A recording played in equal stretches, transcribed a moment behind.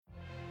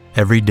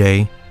Every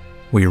day,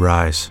 we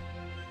rise,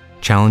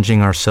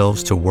 challenging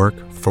ourselves to work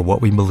for what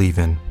we believe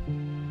in.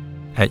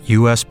 At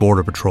U.S.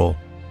 Border Patrol,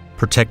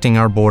 protecting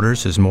our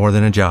borders is more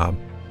than a job.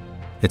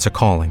 It's a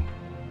calling.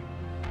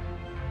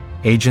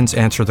 Agents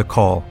answer the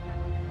call,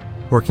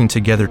 working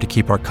together to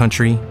keep our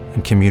country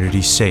and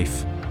communities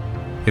safe.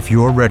 If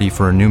you're ready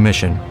for a new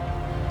mission,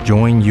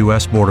 join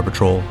U.S. Border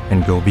Patrol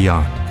and go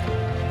beyond.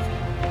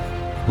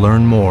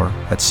 Learn more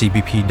at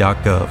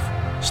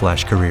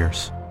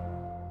cbp.gov/careers.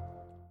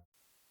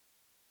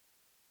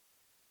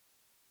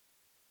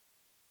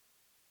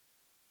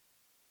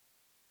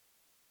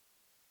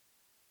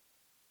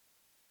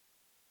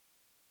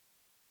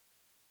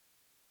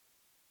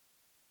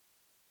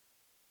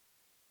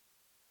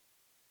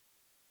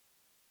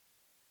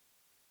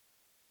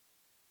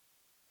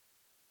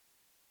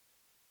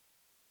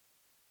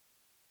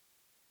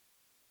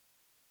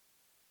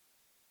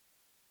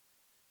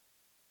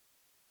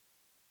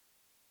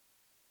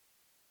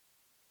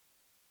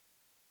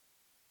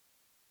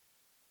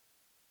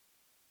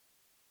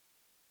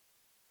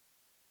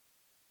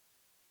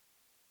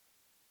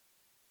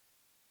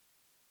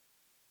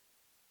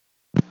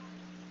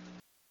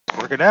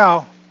 Working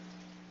now.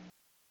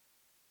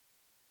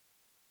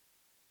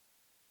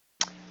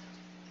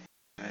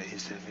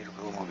 Is the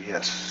vehicle movie?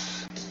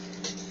 Yes.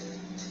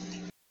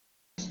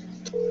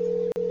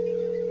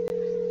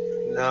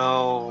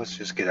 No, let's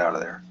just get out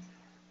of there.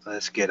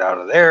 Let's get out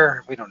of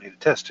there. We don't need to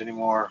test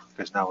anymore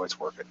because now it's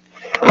working.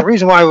 The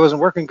reason why it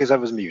wasn't working because I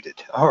was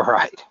muted. All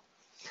right.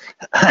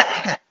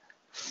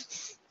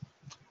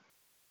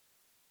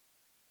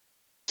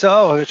 So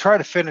I'm going to try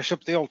to finish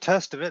up the Old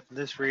Testament in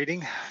this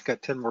reading.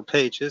 Got 10 more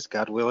pages,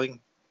 God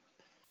willing.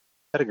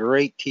 Had a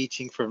great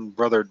teaching from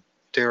Brother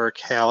Derek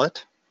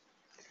Hallett.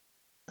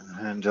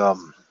 And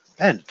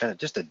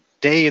just a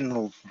day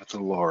with the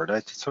Lord.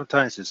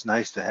 Sometimes it's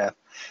nice to have.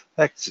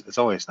 It's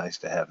always nice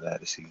to have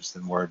that. It seems the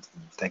more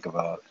think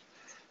about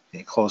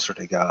being closer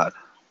to God.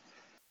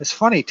 It's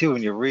funny too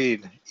when you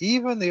read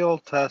even the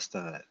Old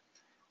Testament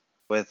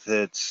with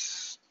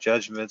its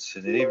judgments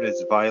and even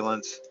its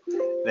violence,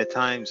 and at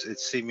times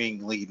its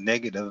seemingly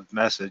negative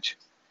message,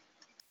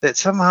 that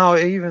somehow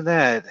even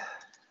that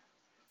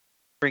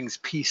brings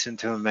peace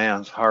into a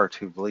man's heart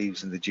who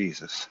believes in the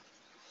Jesus.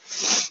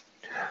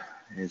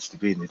 It's to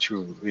be in the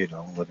true,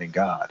 living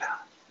God,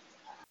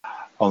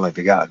 only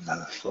begotten in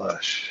the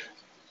flesh.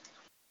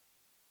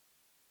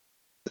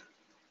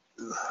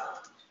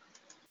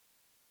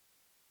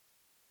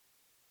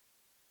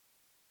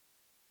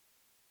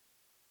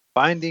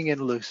 Binding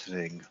and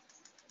loosening.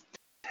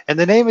 In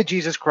the name of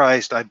Jesus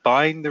Christ, I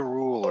bind the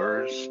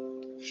rulers,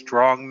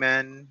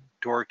 strongmen,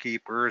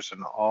 doorkeepers,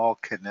 and all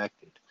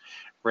connected,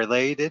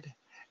 related,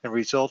 and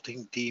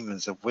resulting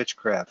demons of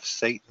witchcraft,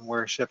 Satan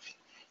worship,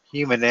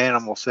 human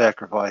animal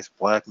sacrifice,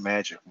 black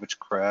magic,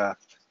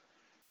 witchcraft,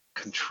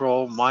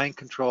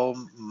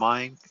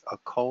 mind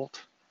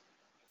occult,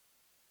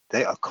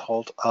 the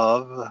occult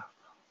of,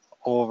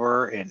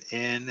 over and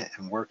in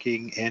and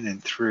working in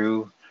and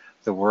through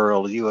the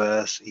world,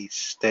 U.S.,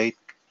 each state,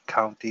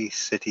 county,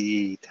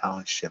 city,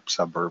 township,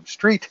 suburb,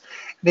 street,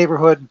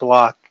 neighborhood,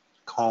 block,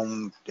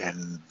 home,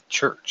 and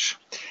church.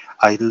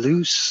 I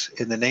loose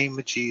in the name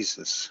of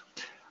Jesus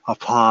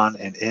upon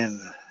and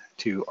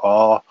into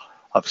all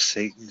of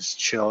Satan's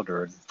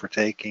children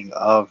partaking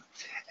of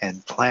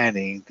and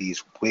planning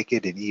these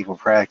wicked and evil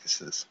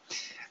practices.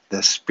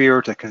 The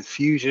spirit of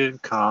confusion,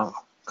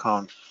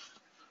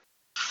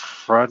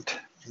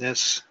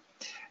 confrontness,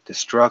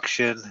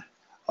 destruction,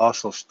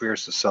 also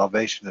spirits of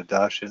salvation,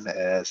 adoption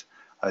as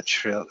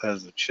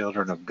the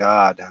children of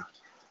God,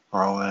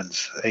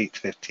 Romans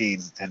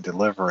 8:15, and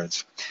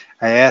deliverance.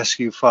 I ask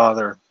you,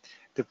 Father,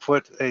 to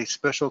put a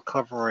special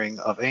covering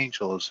of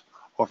angels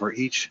over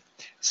each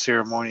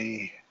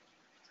ceremony,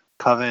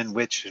 coven,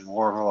 witch, and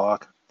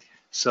warlock,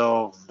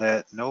 so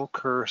that no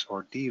curse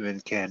or demon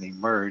can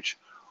emerge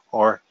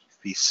or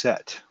be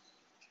set.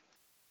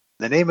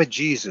 In the name of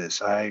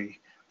Jesus, I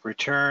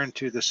return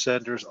to the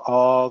senders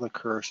all the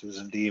curses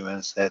and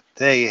demons that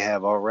they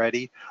have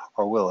already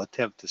or will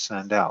attempt to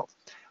send out.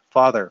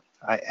 Father,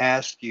 I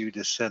ask you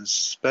to send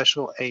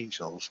special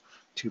angels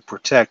to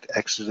protect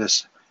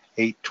Exodus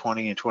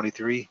 8:20 and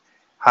 23,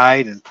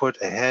 hide and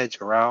put a hedge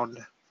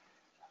around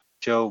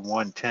Job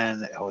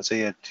 1:10,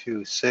 Hosea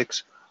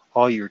 2:6,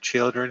 all your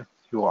children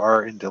who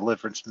are in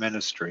deliverance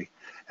ministry,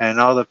 and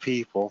all the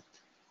people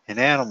and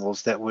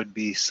animals that would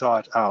be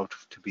sought out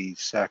to be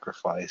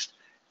sacrificed,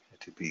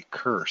 to be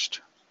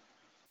cursed.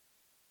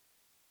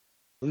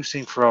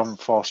 Loosing from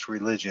false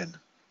religion.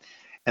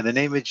 In the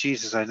name of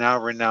Jesus, I now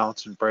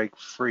renounce and break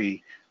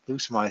free,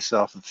 loose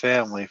myself and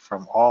family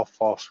from all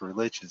false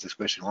religions,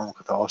 especially Roman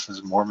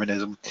Catholicism,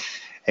 Mormonism,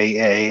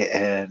 AA,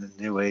 and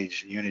New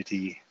Age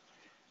unity,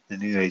 the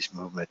New Age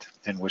movement,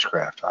 and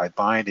witchcraft. I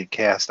bind and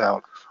cast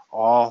out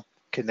all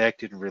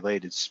connected and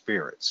related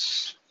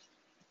spirits.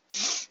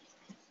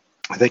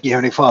 Thank you,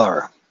 Heavenly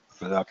Father,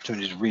 for the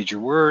opportunity to read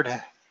your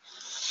word.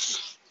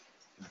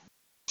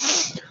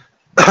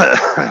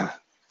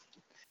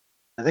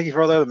 And thank you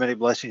for all the other many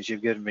blessings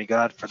you've given me,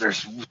 God, for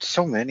there's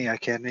so many I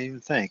can't even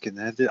think. And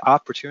the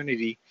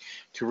opportunity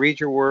to read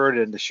your word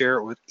and to share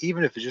it with,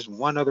 even if it's just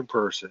one other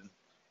person,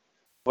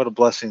 what a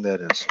blessing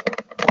that is.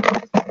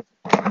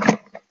 I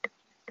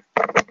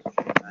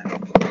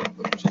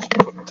just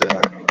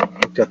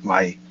hooked up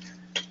my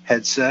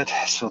headset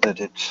so that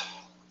it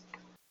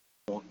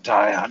won't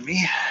die on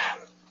me.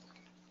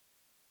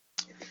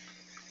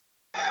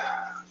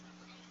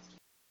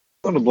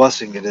 What a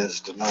blessing it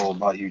is to know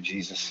about you,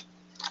 Jesus.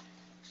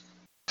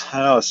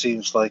 I know it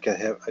seems like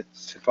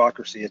it's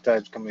hypocrisy at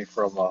times coming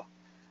from a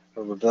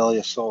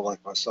rebellious soul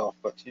like myself,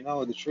 but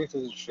the truth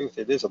is the truth.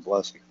 It is a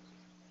blessing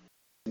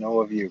to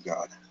know of you,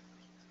 God.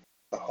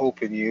 The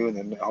hope in you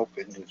and the hope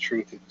in the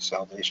truth and the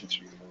salvation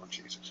through you, Lord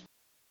Jesus.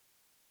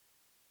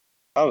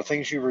 All the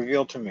things you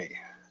revealed to me,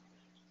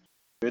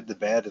 the good, the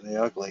bad, and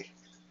the ugly.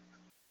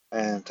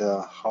 And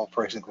all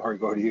praise and glory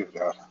go to you,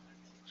 God.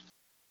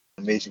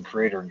 Amazing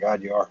creator and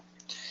God you are.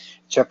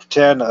 Chapter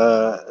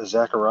 10,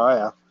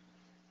 Zechariah.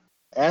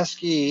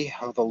 Ask ye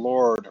of the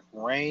Lord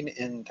rain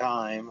in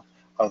time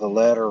of the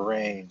latter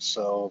rain,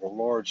 so the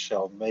Lord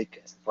shall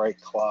make bright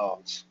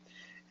clouds,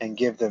 and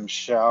give them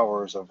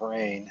showers of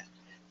rain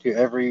to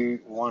every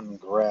one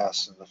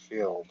grass in the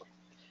field.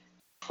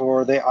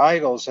 For the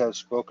idols have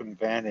spoken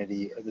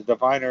vanity, and the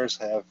diviners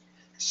have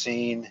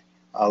seen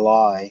a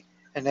lie,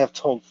 and have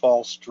told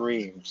false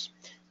dreams.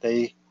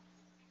 They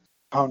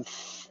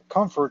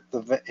comfort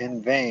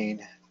in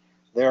vain,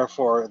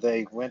 therefore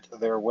they went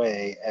their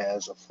way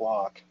as a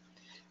flock.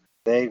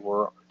 They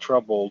were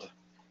troubled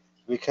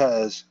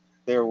because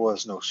there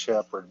was no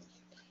shepherd.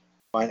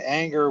 Mine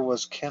anger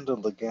was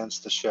kindled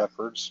against the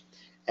shepherds,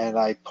 and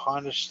I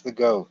punished the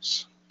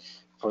goats.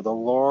 For the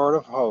Lord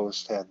of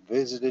hosts hath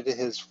visited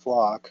his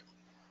flock,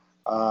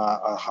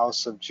 a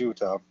house of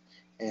Judah,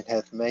 and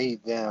hath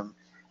made them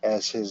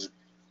as his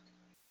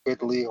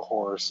goodly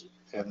horse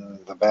in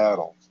the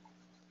battle.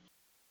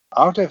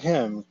 Out of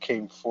him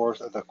came forth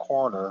the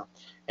corner,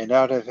 and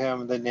out of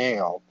him the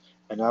nail,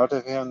 and out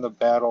of him the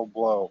battle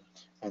blow,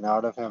 and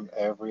out of him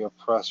every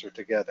oppressor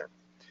together.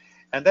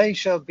 And they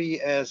shall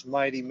be as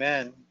mighty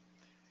men,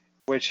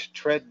 which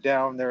tread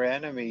down their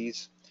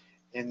enemies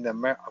in the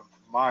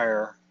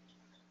mire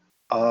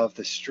of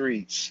the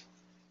streets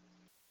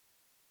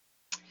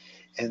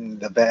in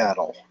the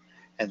battle.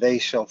 And they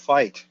shall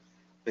fight,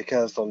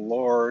 because the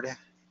Lord,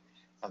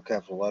 on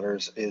capital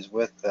letters, is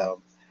with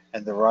them,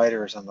 and the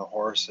riders on the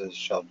horses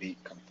shall be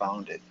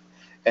confounded.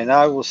 And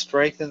I will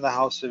strengthen the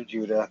house of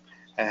Judah,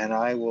 and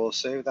I will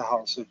save the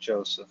house of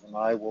Joseph, and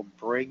I will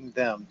bring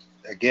them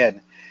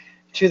again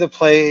to the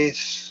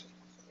place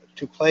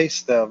to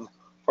place them,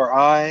 for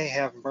I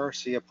have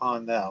mercy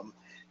upon them,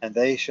 and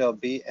they shall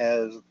be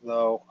as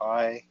though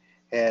I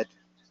had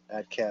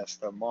not cast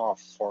them off.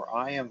 For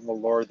I am the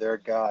Lord their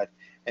God,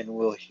 and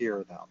will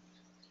hear them.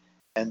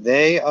 And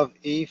they of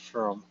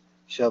Ephraim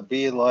shall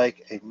be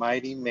like a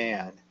mighty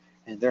man,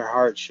 and their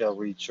heart shall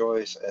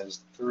rejoice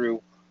as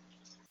through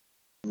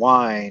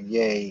wine.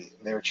 Yea,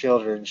 their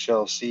children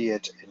shall see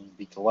it and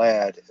be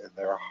glad, and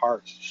their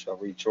hearts shall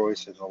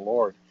rejoice in the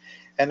Lord.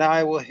 And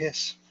I will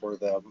hiss for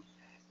them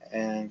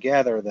and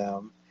gather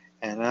them,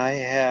 and I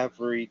have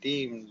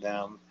redeemed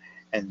them,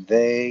 and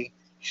they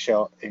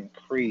shall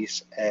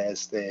increase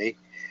as they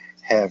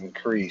have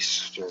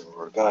increased.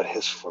 Or God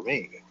hiss for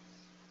me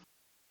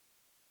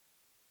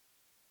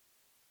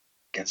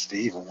against the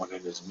evil one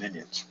and his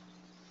minions.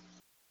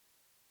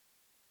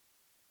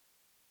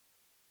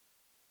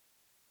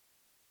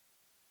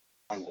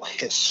 I will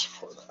hiss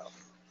for them.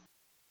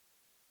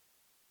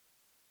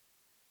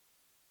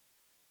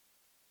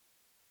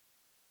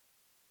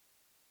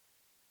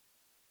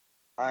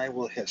 I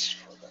will hiss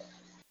for them.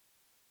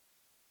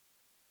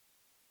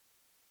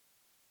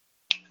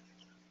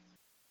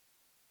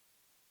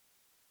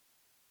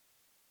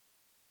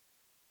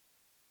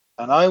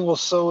 And I will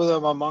sow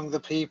them among the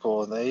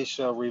people, and they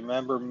shall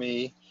remember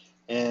me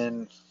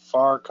in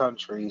far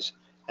countries,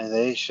 and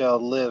they shall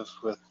live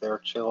with their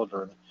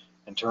children,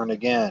 and turn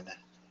again.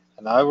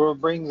 And I will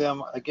bring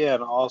them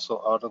again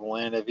also out of the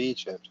land of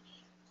Egypt,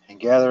 and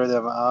gather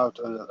them out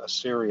of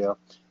Assyria,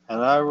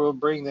 and I will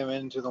bring them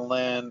into the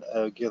land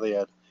of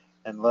Gilead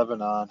and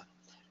Lebanon,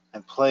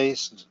 and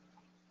place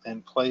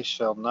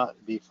shall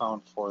not be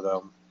found for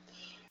them.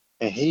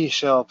 And he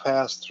shall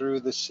pass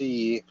through the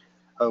sea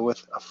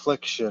with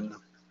affliction,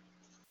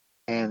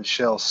 and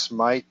shall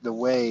smite the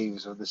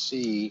waves of the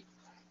sea,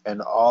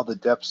 and all the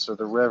depths of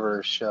the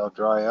river shall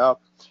dry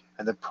up,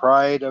 and the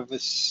pride of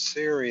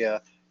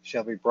Assyria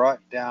shall be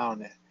brought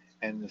down,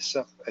 and the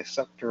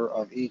scepter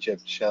of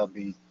Egypt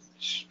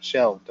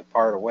shall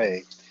depart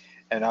away,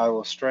 and I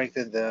will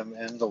strengthen them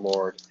in the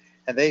Lord,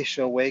 and they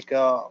shall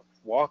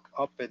walk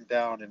up and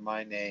down in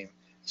my name,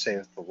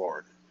 saith the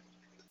Lord.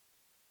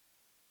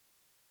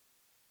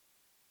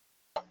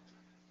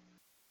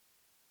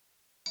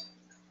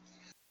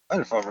 I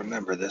don't know if I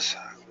remember this.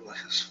 I will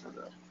hiss for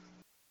them.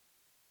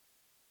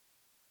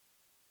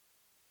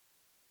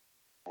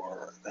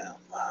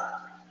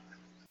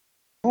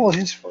 I will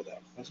hiss for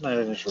them. Isn't that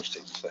an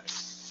interesting thing?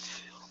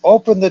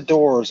 Open the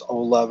doors,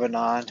 O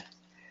Lebanon,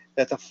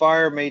 that the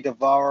fire may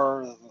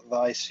devour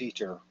thy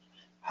cedar.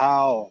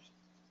 Howl,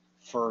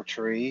 fir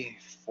tree,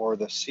 for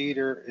the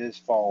cedar is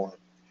fallen,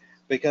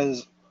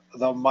 because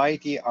the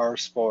mighty are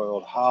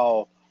spoiled.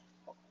 Howl,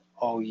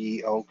 O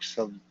ye oaks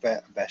of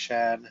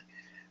Bashan,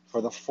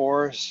 for the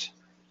forest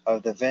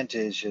of the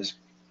vintage is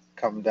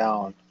come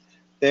down.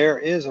 There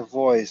is a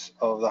voice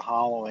of the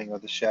howling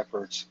of the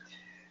shepherds,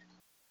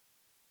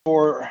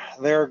 for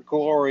their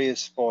glory is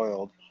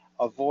spoiled,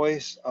 a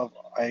voice of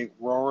a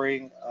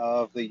roaring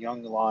of the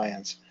young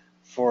lions,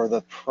 for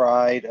the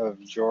pride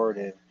of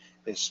Jordan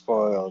is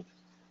spoiled.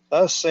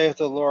 Thus saith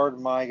the Lord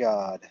my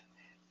God,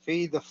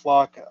 feed the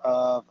flock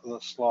of the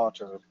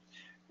slaughter,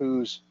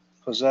 whose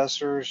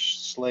possessors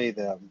slay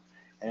them,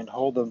 and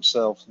hold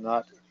themselves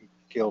not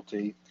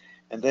guilty,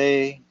 and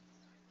they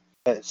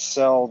that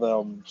sell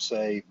them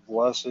say,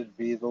 Blessed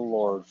be the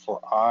Lord,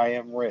 for I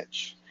am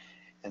rich.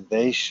 And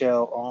they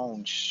shall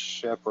own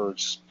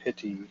shepherds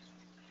pity,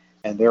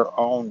 and their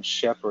own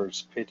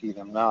shepherds pity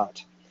them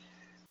not.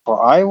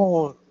 For I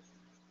will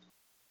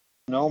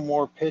no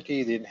more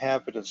pity the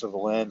inhabitants of the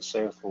land,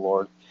 saith the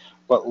Lord.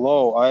 But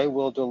lo, I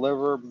will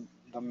deliver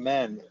the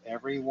men,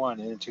 every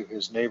one, into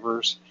his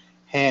neighbor's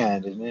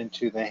hand, and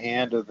into the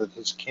hand of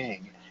his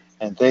king.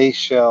 And they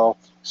shall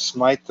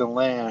smite the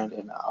land,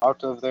 and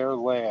out of their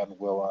land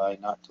will I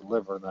not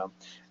deliver them.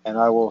 And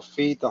I will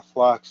feed the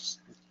flocks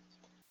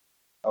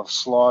of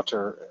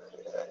slaughter,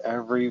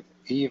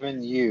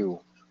 even you.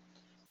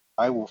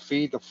 I will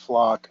feed the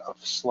flock of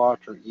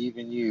slaughter,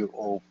 even you,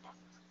 O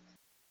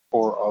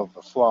poor of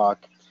the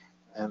flock.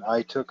 And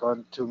I took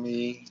unto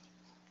me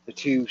the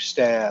two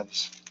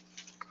staves,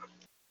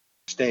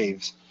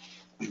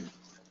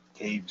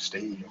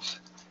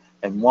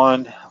 and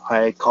one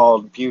I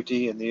called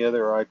beauty, and the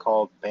other I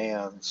called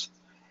bands,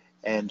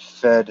 and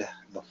fed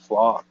the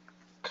flock.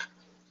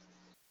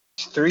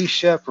 3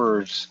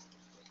 shepherds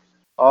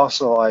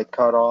also I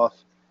cut off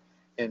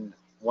in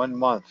 1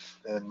 month,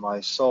 and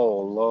my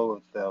soul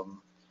loathed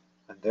them,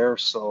 and their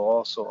soul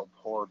also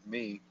abhorred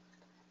me.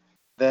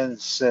 Then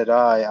said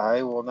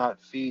I will not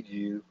feed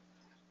you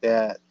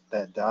that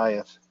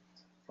dieth.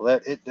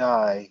 Let it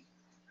die,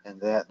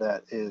 and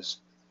that is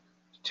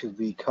to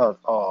be cut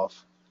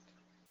off,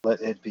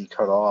 let it be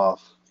cut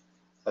off.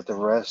 Let the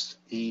rest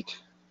eat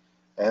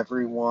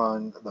every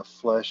one the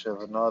flesh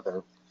of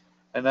another.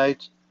 And I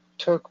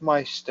took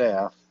my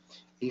staff,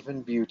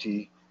 even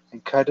beauty,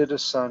 and cut it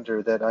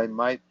asunder, that I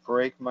might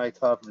break my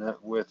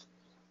covenant with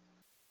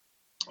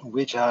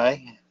which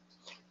I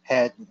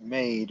had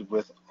made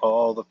with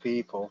all the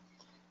people.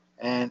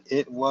 And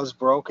it was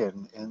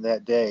broken in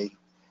that day.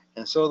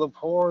 And so the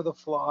poor of the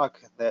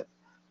flock that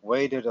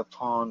waited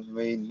upon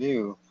me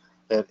knew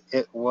that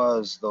it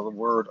was the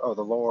word of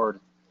the Lord.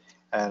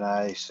 And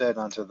I said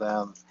unto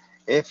them,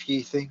 If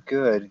ye think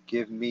good,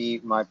 give me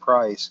my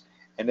price,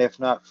 and if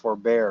not,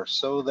 forbear.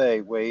 So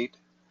they wait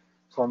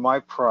for my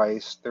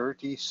price,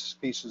 30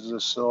 pieces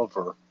of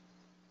silver.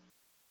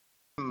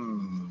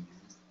 And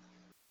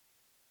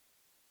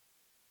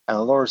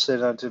the Lord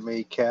said unto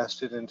me,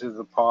 Cast it into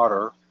the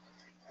potter,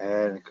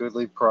 at a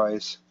goodly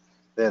price,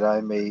 that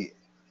I may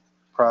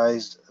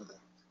prize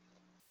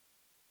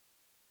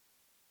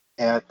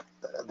at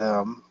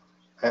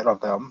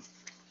of them.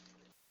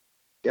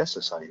 Guess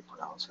that's how you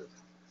pronounce it.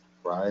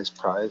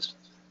 Prized.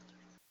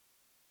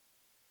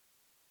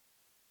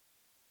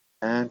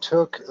 And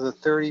took the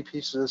 30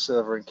 pieces of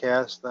silver and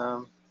cast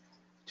them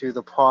to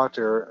the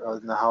potter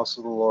in the house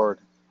of the Lord.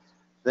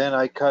 Then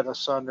I cut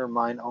asunder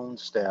mine own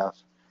staff,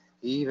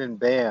 even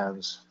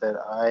bands, that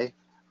I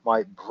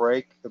might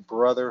break the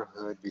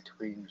brotherhood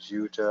between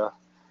Judah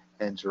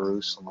and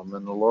Jerusalem.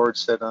 And the Lord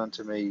said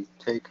unto me,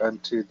 Take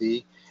unto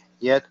thee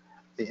yet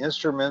the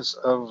instruments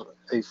of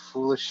a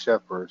foolish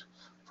shepherd.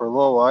 For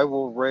lo, I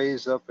will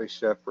raise up a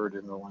shepherd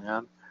in the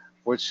land,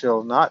 which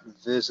shall not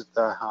visit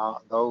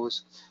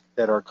those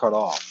that are cut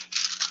off.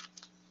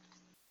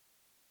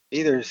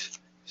 Neither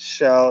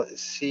shall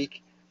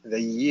seek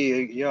the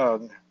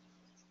young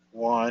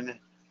one,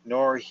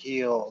 nor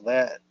heal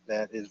that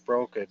is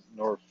broken,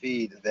 nor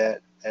feed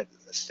that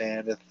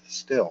standeth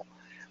still.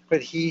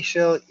 But he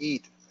shall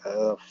eat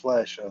the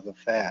flesh of the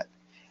fat,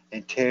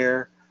 and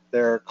tear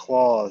their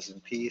claws in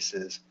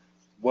pieces.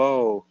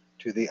 Woe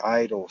to the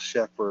idle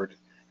shepherd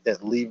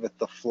that leaveth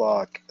the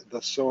flock.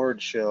 The sword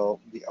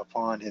shall be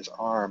upon his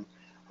arm,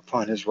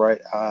 upon his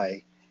right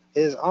eye.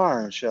 His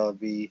arm shall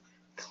be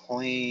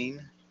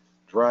clean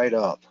dried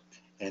up,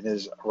 and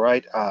his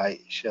right eye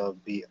shall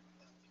be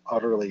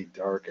utterly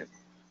darkened.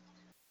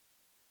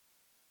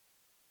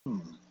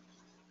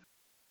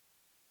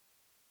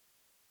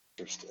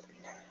 Interesting.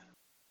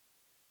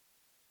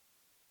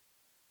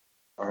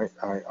 Right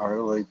eye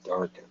utterly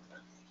darkened.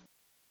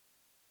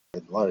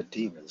 A lot of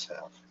demons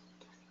have.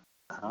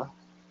 Uh-huh.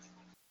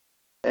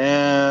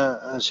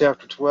 And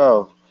chapter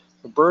 12.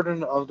 The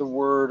burden of the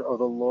word of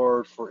the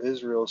Lord for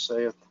Israel,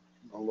 saith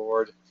the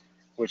Lord,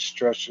 which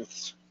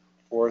stretcheth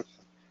forth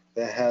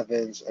the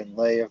heavens, and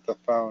layeth the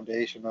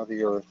foundation of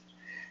the earth,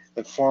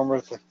 that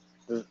formeth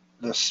the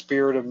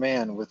spirit of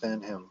man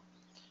within him.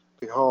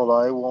 Behold,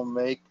 I will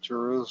make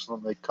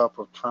Jerusalem a cup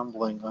of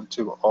trembling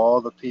unto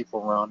all the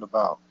people round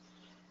about,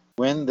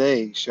 when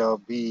they shall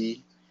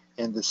be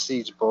in the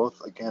siege both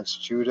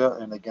against Judah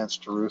and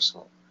against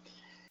Jerusalem.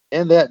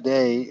 In that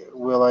day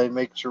will I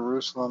make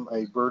Jerusalem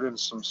a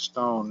burdensome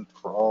stone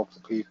for all the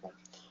people.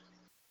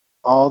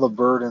 All the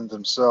burden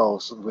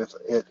themselves with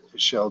it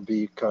shall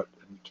be cut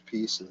into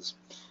pieces,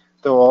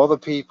 though all the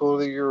people of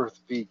the earth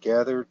be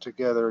gathered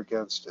together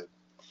against it.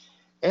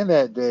 In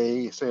that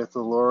day, saith the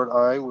Lord,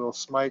 I will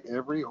smite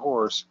every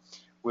horse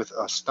with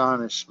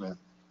astonishment,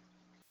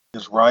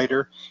 his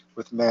rider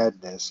with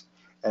madness,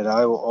 and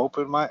I will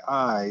open my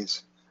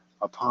eyes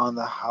upon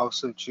the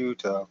house of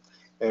Judah,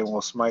 and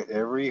will smite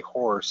every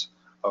horse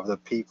of the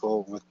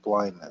people with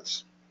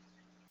blindness.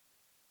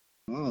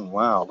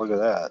 Wow, look at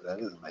that. That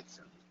doesn't make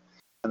sense.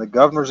 And the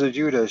governors of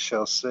Judah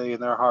shall say in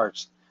their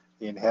hearts,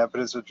 the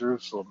inhabitants of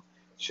Jerusalem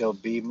shall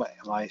be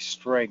my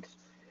strength,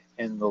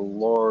 and the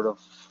Lord of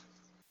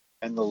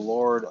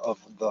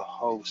the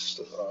hosts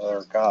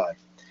our God.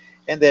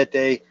 In that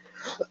day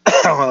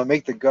I will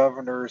make the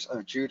governors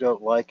of Judah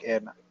like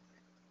an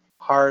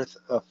hearth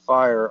of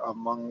fire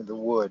among the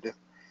wood,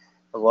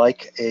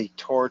 like a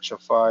torch of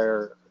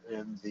fire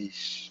in the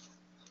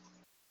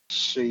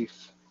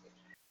sheaf,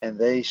 and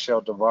they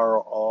shall devour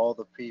all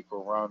the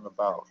people round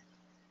about,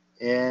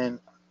 and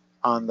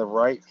on the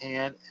right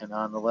hand and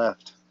on the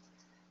left.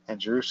 And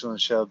Jerusalem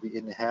shall be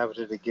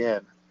inhabited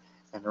again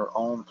in her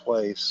own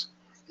place,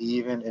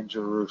 even in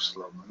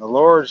Jerusalem. And the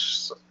Lord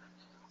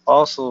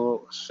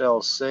also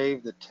shall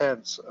save the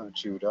tents of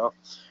Judah,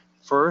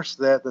 first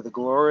that the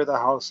glory of the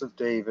house of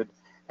David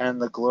and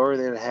the glory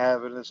of the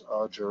inhabitants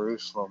of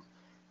Jerusalem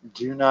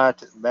do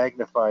not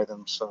magnify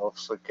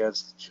themselves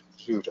against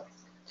Judah.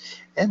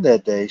 In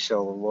that day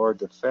shall the Lord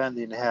defend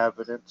the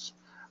inhabitants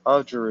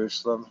of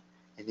Jerusalem,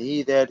 and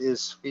he that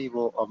is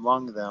feeble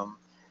among them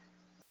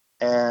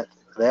at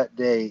that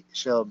day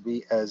shall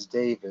be as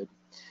David,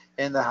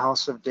 and the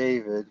house of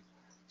David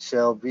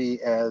shall be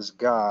as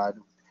God,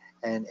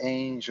 an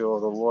angel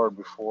of the Lord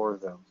before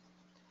them.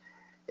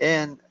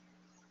 And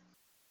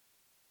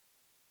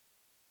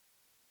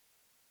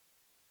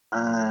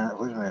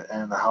wait a minute,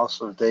 and the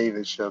house of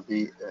David shall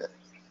be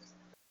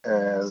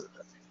as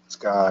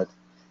God,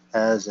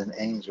 as an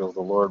angel of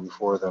the Lord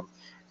before them.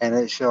 And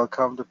it shall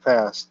come to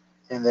pass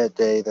in that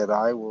day that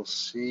I will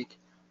seek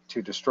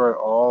to destroy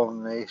all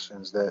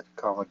nations that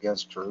come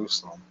against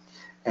Jerusalem.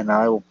 And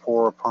I will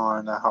pour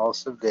upon the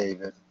house of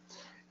David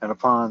and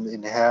upon the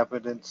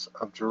inhabitants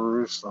of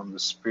Jerusalem the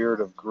spirit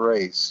of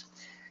grace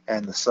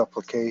and the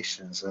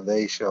supplications, and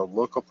they shall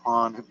look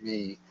upon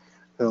me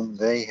whom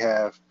they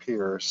have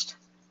pierced,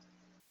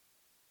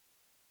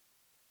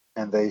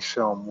 and they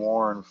shall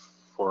mourn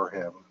for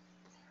him,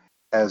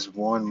 as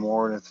one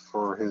mourneth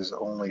for his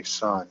only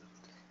son,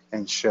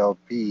 and shall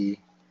be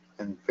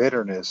in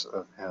bitterness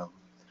of him,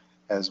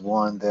 as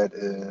one that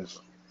is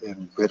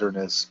in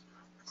bitterness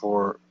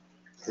for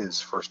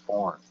his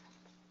firstborn.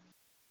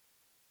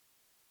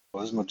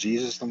 Wasn't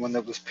Jesus the one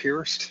that was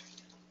pierced?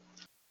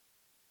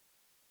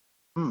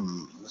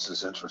 This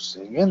is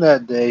interesting. In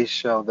that day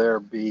shall there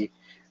be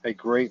a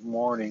great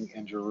mourning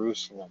in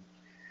Jerusalem,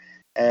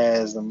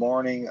 as the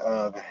mourning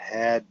of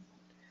Hadadrimmon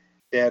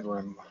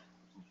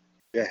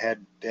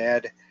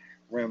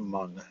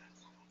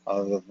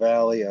of the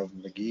valley of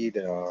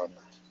Megiddo.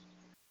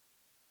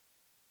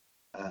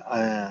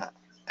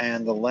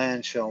 And the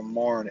land shall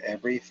mourn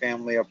every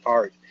family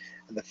apart,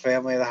 and the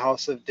family of the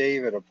house of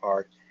David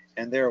apart,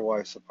 and their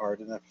wives apart,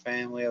 and the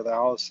family of the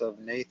house of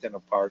Nathan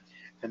apart,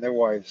 and their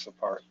wives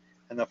apart,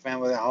 and the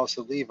family of the house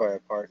of Levi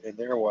apart, and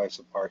their wives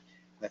apart,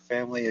 and the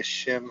family of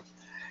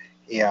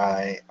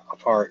Shimei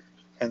apart,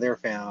 and their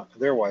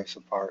wives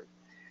apart,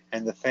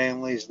 and the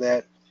families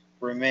that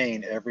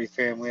remain, every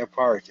family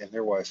apart, and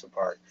their wives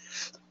apart.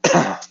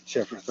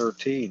 Chapter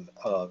 13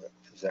 of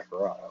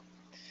Zechariah.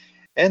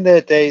 And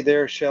that day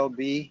there shall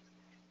be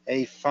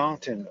a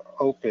fountain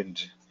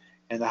opened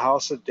in the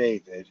house of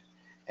David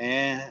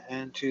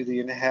and to the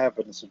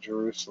inhabitants of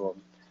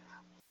Jerusalem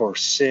for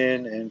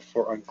sin and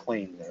for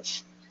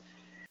uncleanness.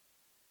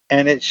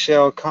 And it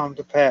shall come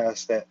to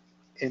pass that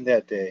in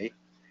that day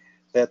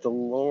that the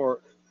Lord,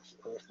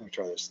 let me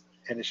try this.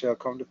 And it shall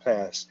come to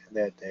pass in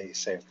that day,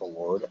 saith the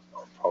Lord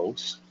of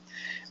hosts,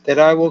 that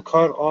I will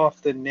cut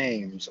off the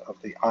names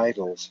of the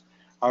idols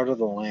out of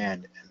the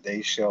land, and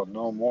they shall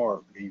no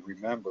more be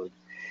remembered.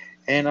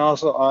 And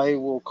also I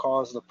will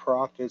cause the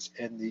prophets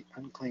and the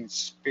unclean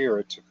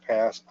spirit to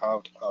pass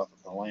out of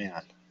the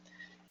land.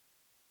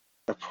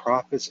 The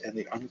prophets and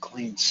the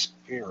unclean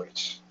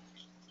spirit.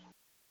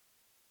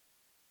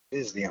 What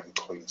is the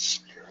unclean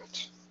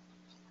spirit?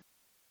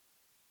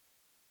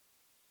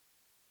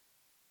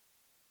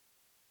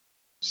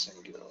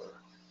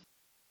 Singular.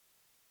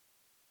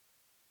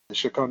 It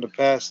shall come to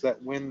pass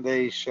that when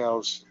they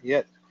shall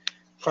yet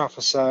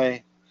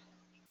prophesy,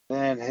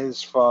 then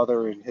his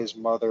father and his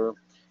mother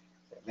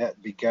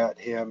that begat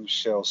him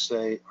shall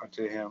say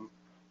unto him,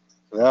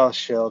 Thou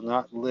shalt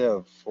not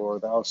live, for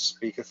thou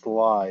speakest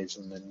lies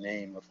in the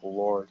name of the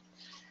Lord.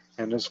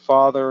 And his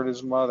father and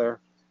his mother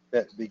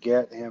that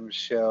begat him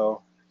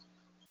shall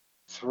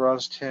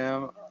thrust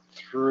him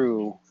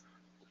through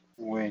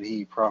when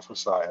he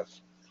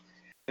prophesieth.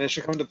 And it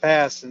shall come to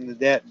pass in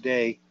that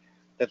day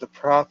that the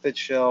prophet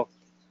shall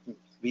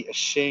be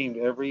ashamed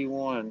every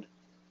one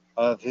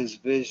of his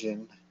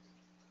vision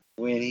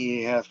when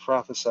he hath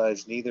prophesied,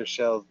 neither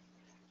shall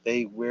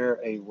they wear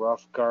a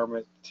rough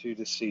garment to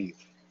deceive.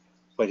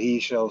 But he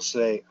shall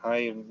say, I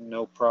am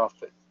no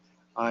prophet,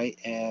 I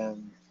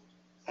am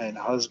an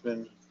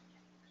husbandman,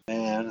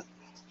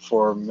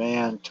 for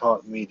man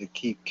taught me to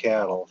keep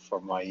cattle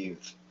from my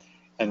youth.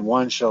 And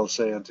one shall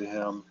say unto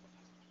him,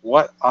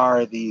 What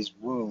are these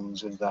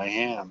wounds in thy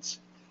hands?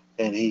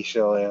 And he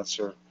shall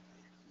answer,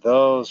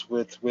 Those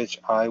with which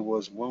I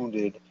was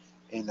wounded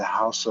in the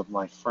house of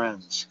my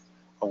friends.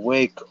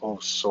 Awake, O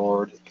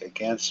sword,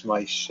 against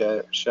my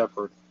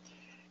shepherd,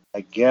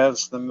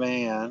 against the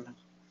man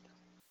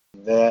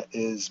that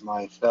is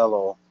my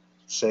fellow,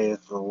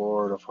 saith the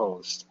Lord of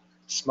hosts.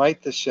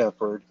 Smite the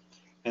shepherd,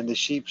 and the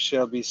sheep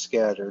shall be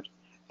scattered,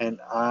 and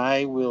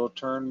I will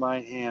turn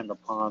my hand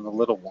upon the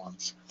little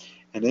ones.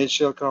 And it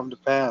shall come to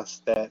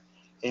pass that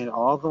in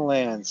all the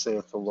land,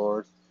 saith the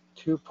Lord,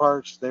 2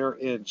 parts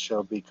therein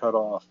shall be cut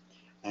off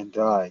and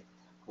die,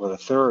 but a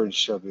third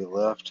shall be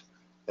left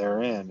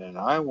therein. And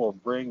I will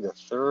bring the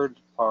third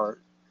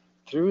part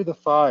through the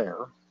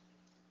fire,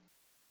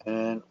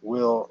 and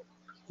will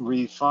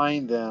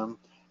refine them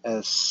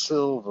as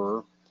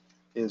silver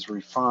is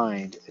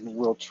refined, and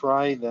will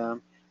try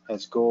them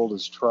as gold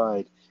is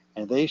tried.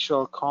 And they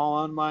shall call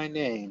on my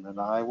name, and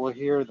I will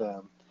hear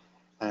them,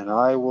 and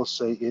I will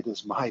say, It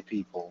is my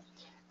people.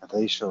 And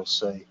they shall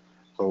say,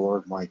 The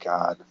Lord my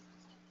God.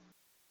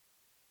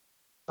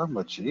 Talking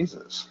about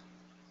Jesus.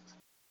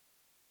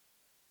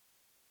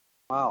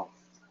 Wow.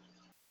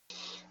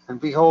 And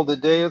behold, the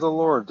day of the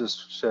Lord, this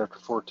is chapter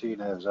 14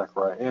 of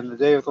Zechariah, and the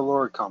day of the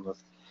Lord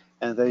cometh,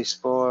 and thy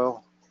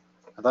spoil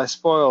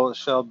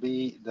shall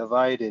be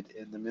divided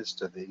in the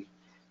midst of thee.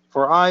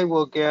 For I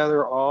will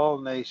gather all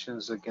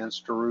nations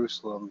against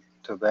Jerusalem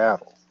to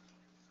battle.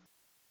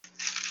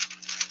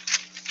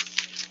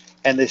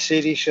 And the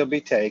city shall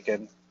be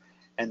taken,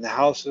 and the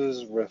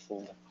houses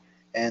rifled,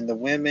 and the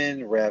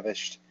women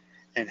ravished,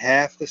 and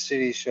half the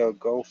city shall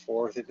go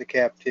forth into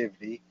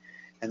captivity,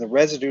 and the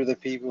residue of the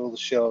people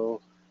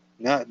shall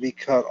not be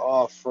cut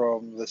off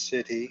from the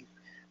city.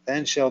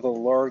 Then shall the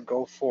Lord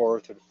go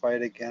forth and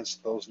fight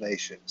against those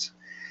nations,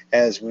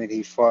 as when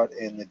he fought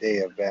in the day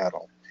of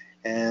battle.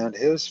 And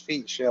his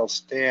feet shall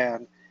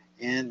stand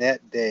in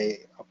that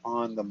day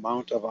upon the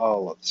Mount of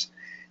Olives,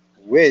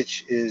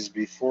 which is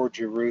before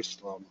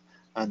Jerusalem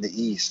on the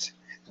east.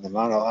 And the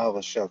Mount of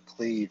Olives shall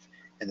cleave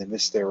in the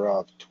midst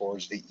thereof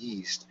towards the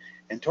east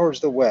and towards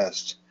the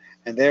west.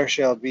 And there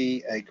shall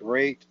be a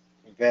great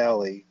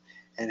valley,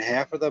 and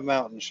half of the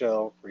mountain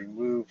shall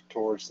remove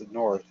towards the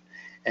north,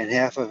 and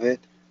half of it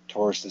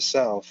towards the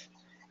south.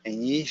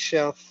 And ye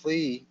shall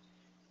flee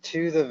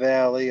to the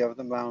valley of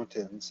the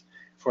mountains,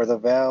 for the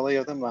valley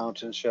of the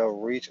mountains shall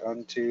reach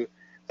unto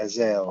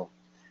Azel.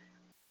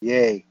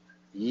 Yea,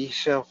 ye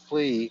shall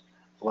flee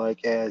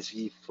like as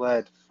ye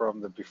fled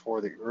from the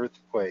before the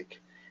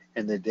earthquake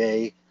in the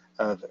day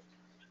of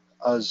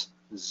Uzziah,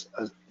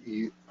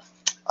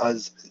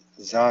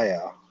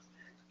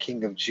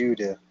 king of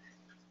Judah.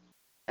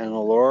 And the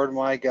Lord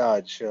my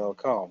God shall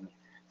come,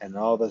 and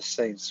all the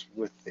saints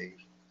with thee.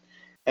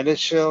 And it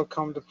shall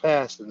come to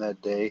pass in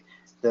that day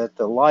that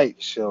the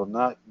light shall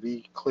not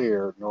be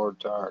clear nor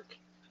dark,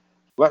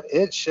 but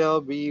it shall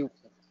be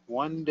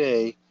one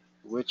day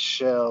which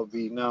shall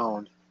be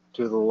known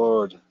to the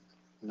Lord,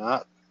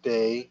 not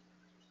day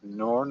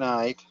nor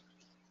night,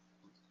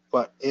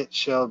 but it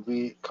shall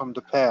be come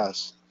to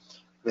pass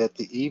that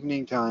the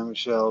evening time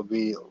shall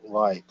be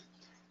light.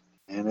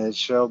 And it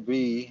shall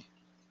be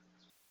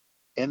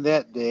in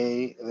that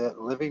day that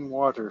living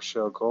water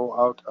shall go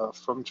out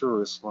from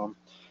Jerusalem,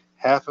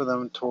 half of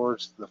them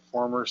towards the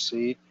former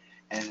sea,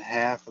 and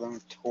half of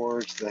them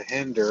towards the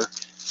hinder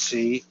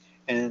sea.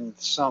 In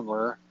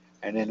summer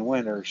and in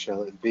winter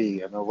shall it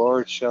be, and the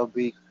Lord shall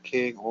be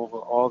king over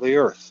all the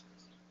earth.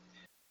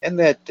 In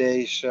that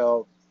day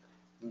shall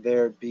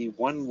there be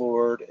one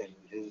Lord, and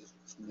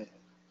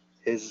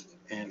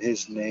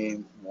his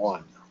name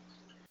one,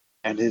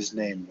 and his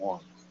name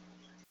one.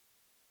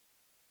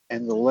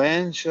 And the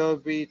land shall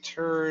be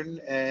turned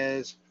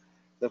as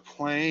the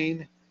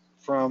plain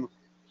from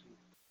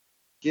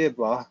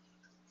Gibeah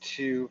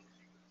to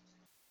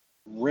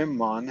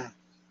Rimmon,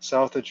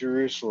 south of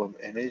Jerusalem,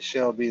 and it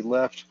shall be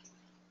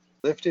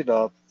lifted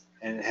up,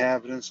 and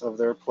inhabitants of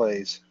their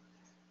place,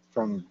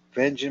 from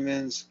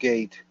Benjamin's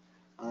gate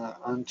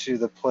unto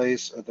the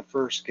place of the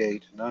first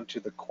gate, and unto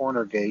the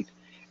corner gate,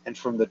 and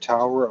from the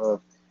tower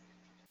of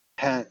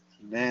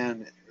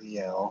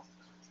Hananiel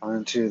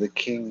unto the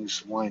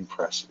king's wine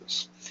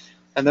presses.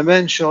 And the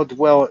men shall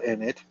dwell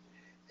in it,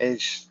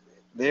 and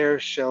there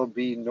shall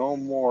be no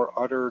more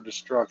utter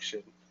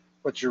destruction,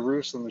 but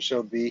Jerusalem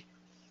shall be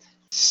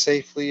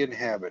safely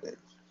inhabited.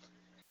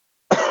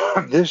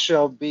 This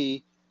shall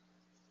be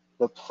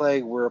the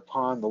plague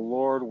whereupon the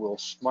Lord will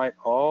smite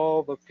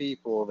all the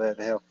people that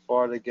have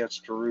fought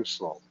against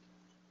Jerusalem.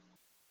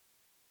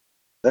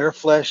 Their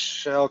flesh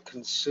shall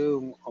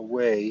consume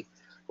away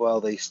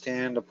while they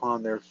stand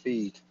upon their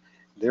feet.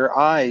 Their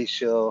eyes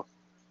shall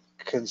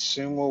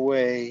consume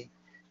away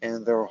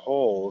in their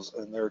holes,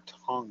 and their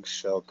tongues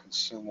shall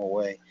consume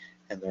away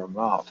in their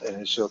mouth. And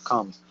it shall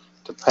come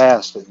to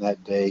pass in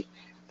that day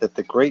that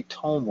the great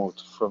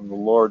tumult from the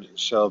Lord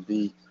shall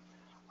be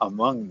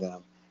among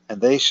them, and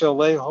they shall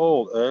lay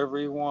hold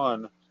every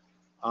one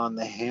on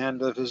the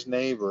hand of his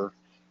neighbor,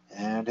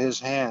 and his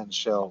hand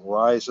shall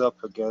rise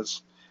up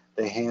against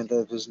the hand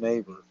of his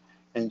neighbor.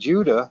 And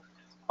Judah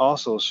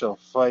also shall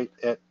fight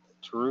at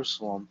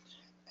Jerusalem,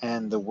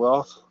 and the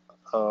wealth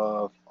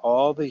of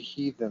all the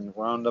heathen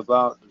round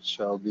about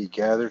shall be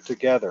gathered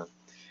together,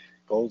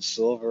 gold,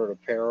 silver, and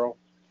apparel,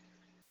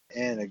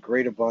 and a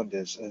great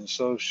abundance. And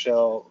so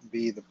shall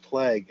be the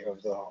plague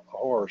of the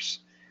horse,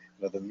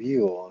 and of the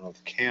mule, and of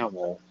the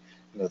camel,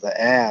 and of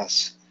the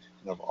ass,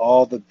 and of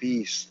all the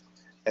beasts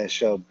that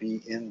shall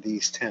be in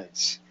these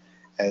tents,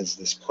 as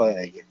this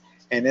plague.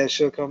 And it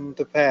shall come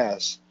to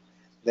pass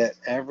that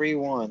every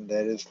one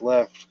that is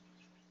left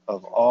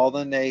of all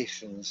the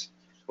nations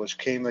which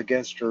came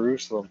against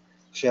Jerusalem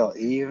shall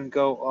even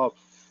go up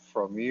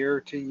from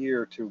year to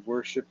year to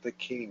worship the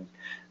King,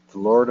 the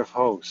Lord of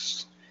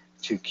hosts,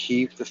 to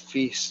keep the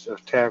feast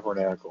of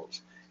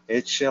tabernacles.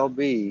 It shall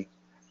be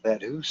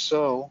that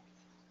whoso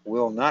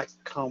will not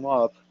come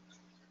up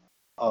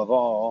of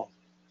all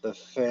the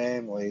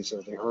families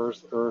of the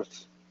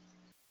earth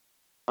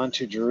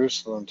unto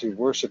Jerusalem to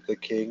worship the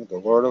King, the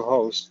Lord of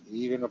hosts,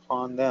 even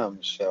upon them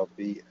shall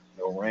be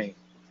no rain.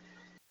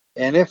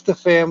 And if the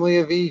family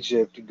of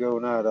Egypt go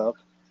not up,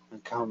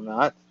 and come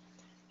not,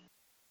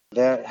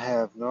 that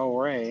have no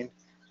rain,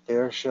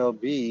 there shall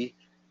be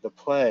the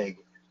plague,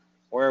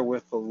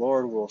 wherewith the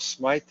Lord will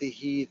smite the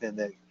heathen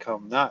that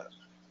come not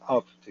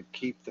up to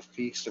keep the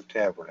feast of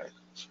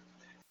tabernacles.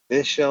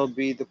 This shall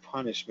be the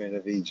punishment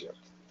of Egypt,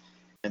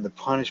 and the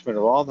punishment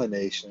of all the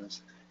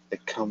nations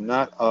that come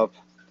not up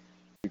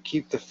to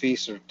keep the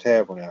feast of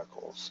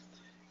tabernacles.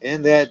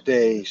 In that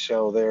day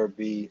shall there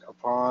be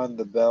upon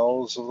the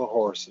bells of the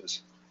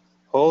horses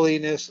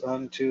holiness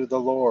unto the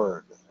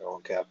Lord, all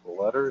capital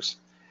letters,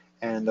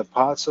 and the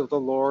pots of the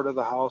Lord of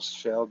the house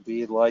shall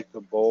be like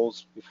the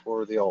bowls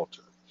before the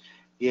altar.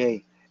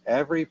 Yea,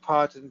 every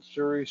pot in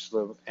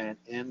Jerusalem and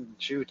in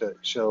Judah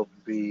shall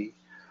be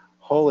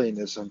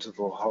holiness unto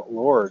the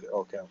Lord,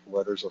 all capital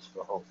letters of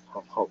the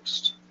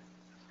host.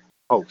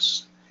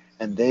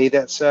 And they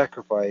that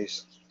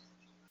sacrifice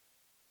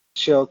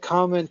shall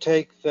come and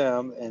take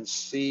them and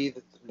see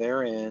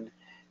therein,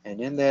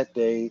 and in that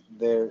day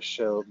there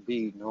shall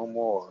be no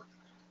more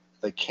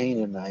the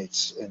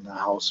Canaanites in the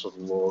house of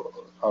the Lord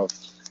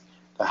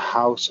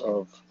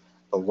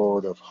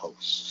of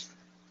hosts.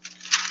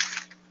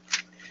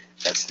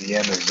 That's the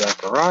end of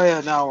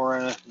Zechariah. Now we're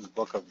in the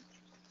book of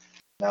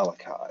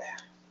Malachi.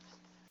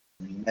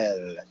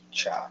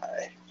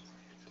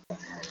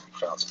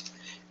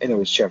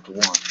 Anyways, chapter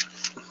 1.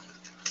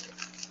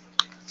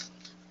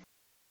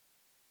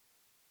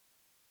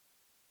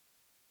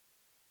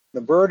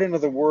 The burden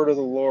of the word of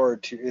the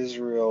Lord to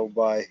Israel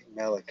by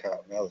Malachi.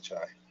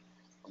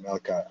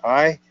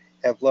 I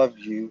have loved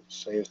you,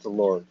 saith the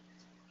Lord.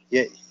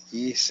 Yet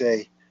ye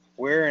say,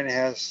 wherein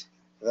hast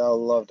thou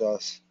loved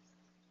us?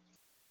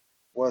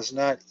 Was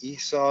not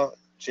Esau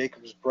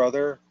Jacob's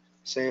brother,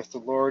 saith the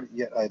Lord?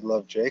 Yet I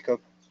loved Jacob.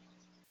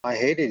 I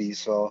hated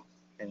Esau,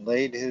 and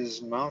laid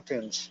his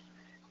mountains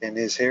and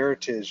his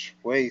heritage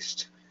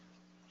waste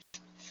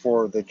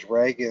for the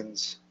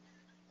dragons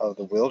of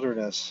the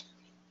wilderness.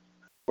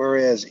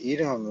 Whereas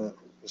Edom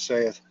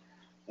saith,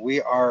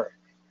 we are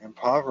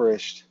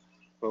impoverished,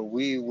 but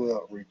we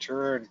will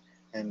return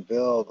and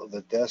build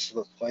the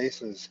desolate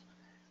places.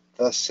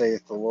 Thus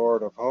saith the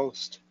Lord of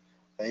hosts,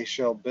 they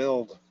shall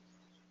build,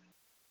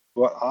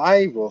 but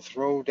I will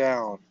throw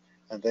down,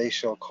 and they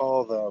shall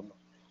call them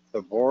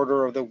the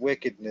border of the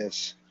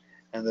wickedness,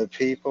 and the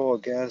people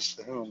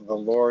against whom the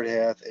Lord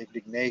hath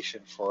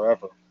indignation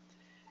forever.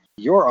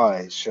 Your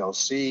eyes shall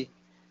see,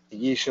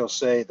 and ye shall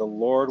say, the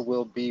Lord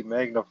will be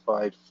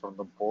magnified from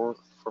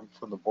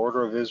the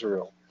border of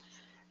Israel.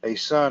 A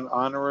son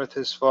honoreth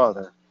his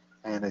father,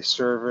 and a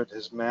servant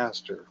his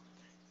master.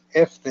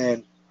 If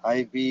then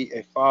I be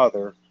a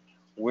father,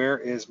 where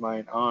is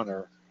mine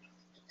honor?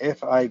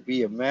 If I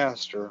be a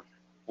master,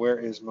 where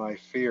is my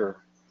fear?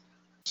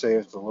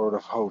 Saith the Lord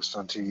of hosts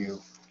unto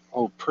you,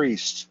 O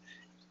priests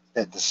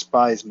that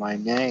despise my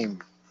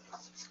name.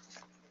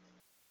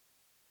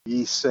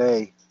 Ye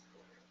say,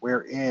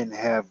 wherein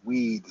have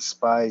we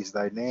despised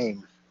thy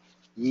name?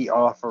 Ye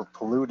offer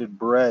polluted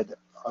bread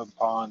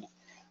upon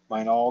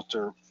mine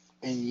altar,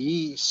 and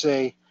ye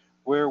say,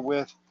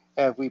 wherewith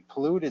have we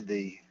polluted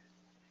thee?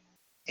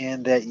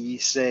 And that ye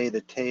say,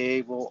 the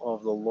table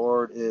of the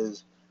Lord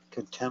is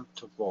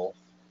contemptible.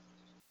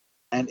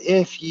 And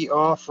if ye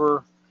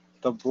offer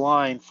the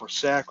blind for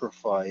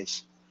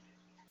sacrifice,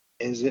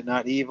 is it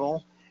not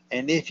evil?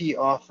 And if ye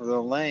offer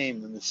the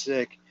lame and the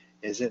sick,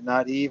 Is it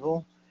not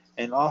evil?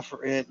 And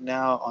offer it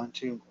now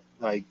unto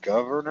thy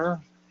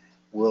governor.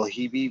 Will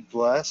he be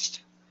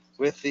blessed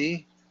with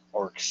thee,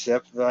 or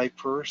accept thy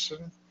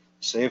person?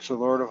 Saith the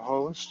Lord of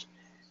hosts.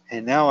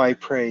 And now I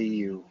pray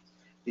you,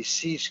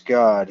 beseech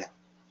God,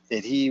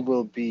 that he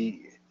will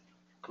be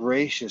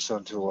gracious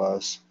unto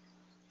us.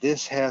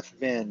 This hath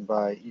been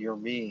by your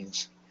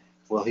means.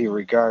 Will he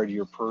regard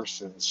your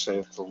person,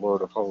 saith the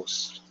Lord of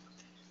hosts.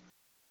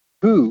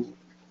 Who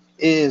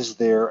is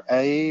there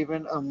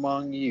even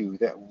among you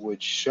that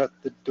would shut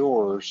the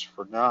doors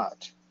for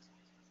naught?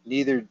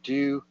 Neither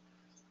do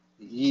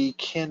ye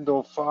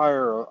kindle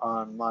fire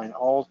on mine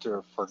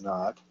altar for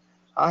naught.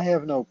 I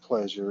have no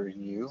pleasure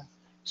in you,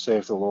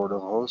 saith the Lord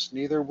of hosts,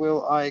 neither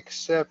will I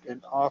accept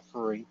an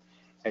offering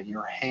at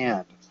your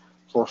hand.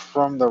 For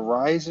from the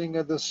rising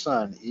of the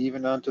sun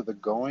even unto the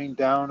going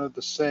down of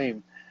the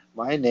same,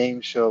 my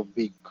name shall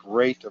be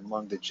great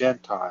among the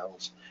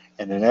Gentiles,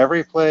 and in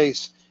every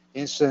place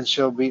incense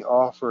shall be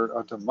offered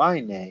unto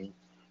my name,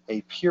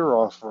 a pure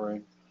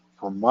offering,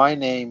 for my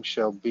name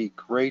shall be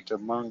great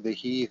among the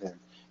heathen,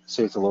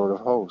 saith the Lord of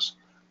hosts.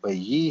 But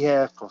ye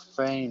have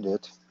profaned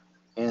it,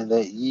 and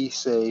that ye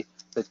say,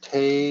 the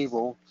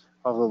table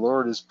of the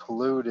Lord is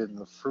polluted, and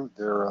the fruit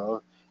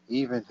thereof,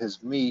 even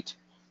his meat,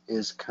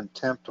 is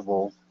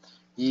contemptible.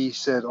 Ye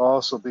said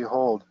also,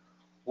 behold,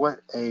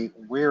 what a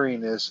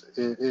weariness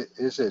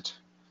is it!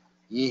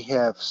 Ye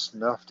have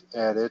snuffed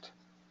at it,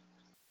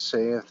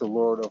 saith the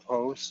Lord of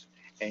hosts,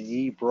 and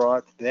ye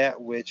brought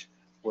that which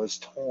was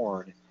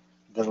torn,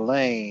 the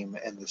lame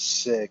and the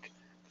sick,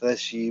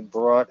 thus ye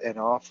brought an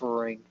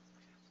offering.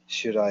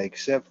 Should I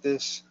accept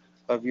this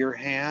of your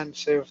hand,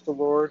 saith the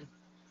Lord?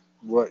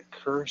 What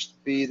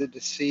cursed be the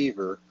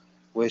deceiver,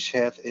 which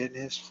hath in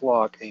his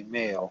flock a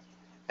male,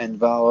 and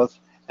voweth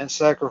and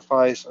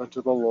sacrifice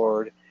unto the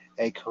Lord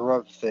a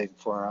corrupt thing,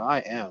 for I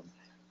am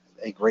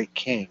a great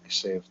king,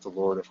 saith the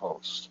Lord of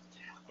hosts.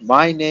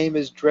 My name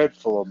is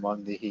dreadful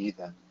among the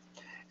heathen.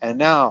 And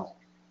now,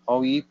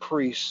 O ye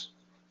priests,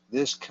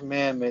 this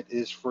commandment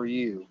is for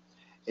you.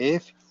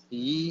 If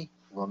ye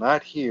will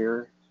not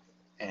hear,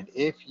 and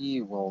if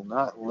ye will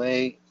not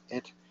lay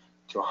it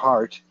to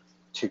heart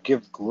to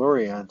give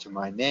glory unto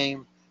my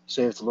name,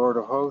 saith the Lord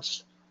of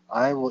hosts,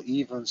 I will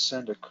even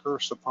send a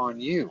curse upon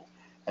you,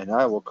 and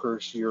I will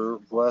curse your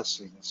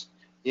blessings.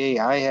 Yea,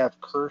 I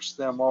have cursed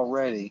them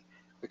already,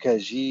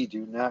 because ye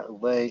do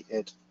not lay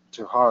it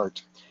to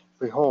heart.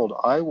 Behold,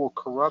 I will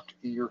corrupt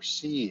your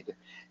seed,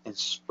 and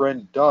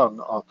spread dung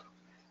up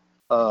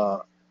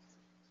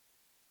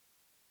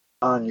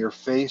on your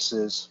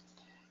faces,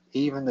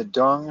 even the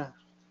dung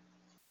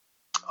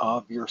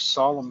of your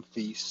solemn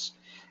feasts.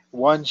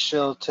 One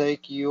shall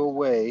take you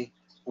away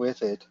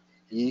with it.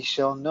 Ye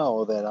shall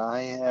know that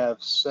I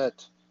have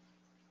sent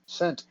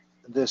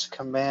this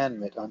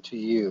commandment unto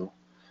you,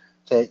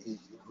 that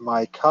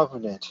my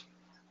covenant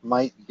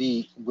might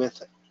be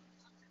with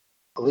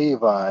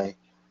Levi,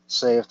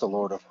 saith the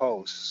Lord of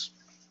hosts.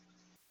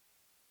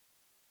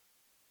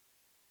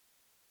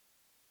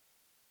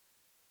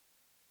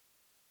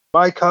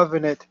 My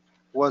covenant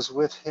was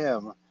with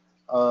him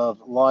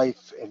of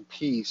life and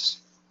peace.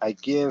 I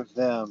give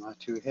them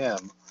to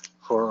him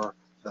for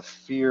the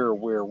fear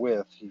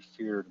wherewith he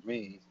feared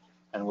me,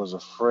 and was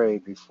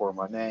afraid before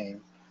my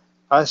name.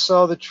 I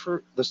saw the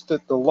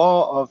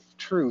law of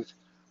truth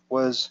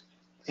was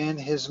in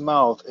his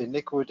mouth,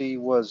 iniquity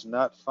was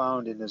not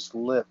found in his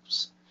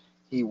lips.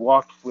 He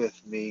walked with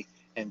me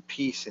in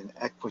peace and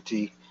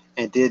equity,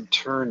 and did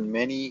turn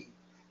many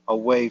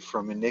away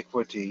from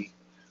iniquity.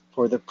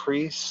 For the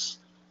priest's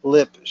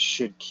lip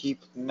should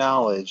keep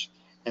knowledge,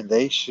 and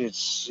they should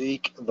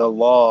seek the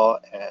law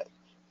at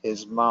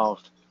his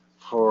mouth,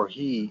 for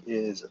he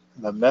is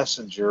the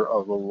messenger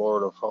of the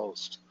Lord of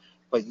hosts.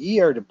 But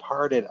ye are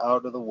departed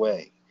out of the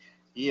way.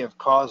 Ye have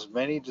caused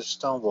many to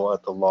stumble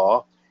at the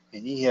law,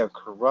 and ye have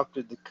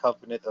corrupted the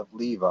covenant of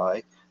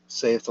Levi,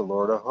 saith the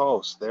Lord of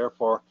hosts.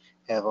 Therefore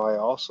have I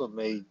also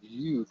made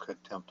you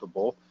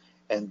contemptible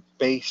and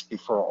base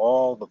before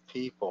all the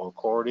people,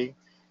 according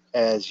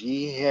as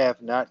ye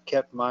have not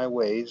kept my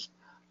ways,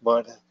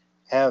 but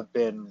have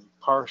been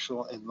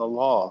partial in the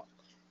law.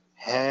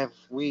 Have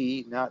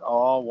we not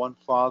all one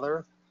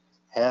Father?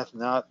 Hath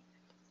not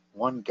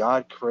one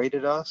God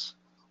created us?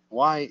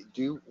 Why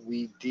do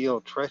we deal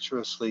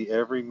treacherously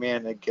every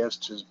man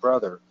against his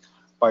brother,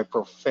 by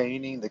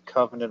profaning the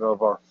covenant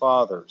of our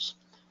fathers?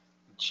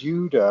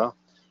 Judah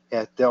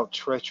hath dealt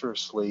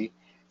treacherously,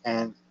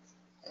 and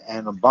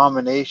an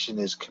abomination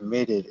is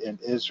committed in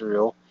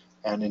Israel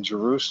and in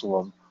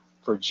Jerusalem.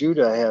 For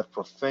Judah hath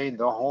profaned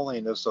the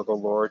holiness of the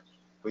Lord,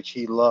 which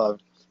he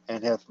loved,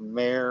 and hath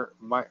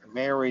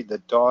married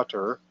the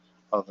daughter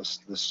of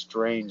the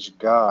strange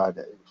God,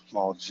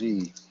 small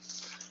g.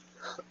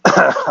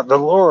 The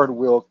Lord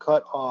will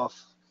cut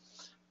off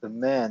the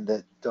man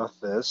that doth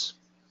this,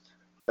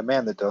 the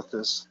man that doth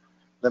this,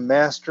 the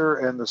master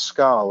and the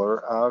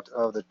scholar out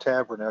of the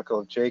tabernacle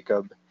of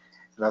Jacob,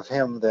 and of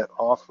him that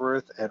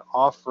offereth an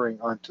offering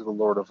unto the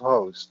Lord of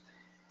hosts.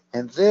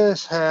 And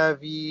this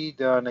have ye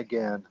done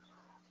again.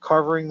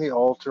 covering the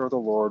altar of the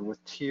Lord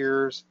with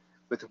tears,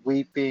 with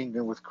weeping,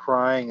 and with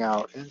crying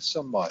out,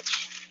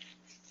 insomuch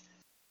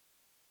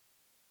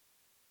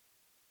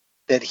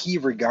that he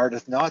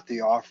regardeth not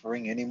the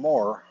offering any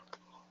more,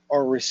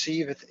 or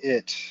receiveth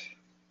it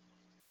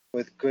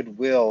with good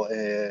will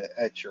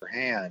at your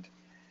hand.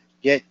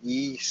 Yet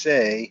ye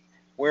say,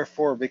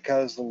 wherefore?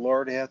 Because the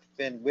Lord hath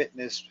been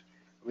witness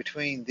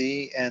between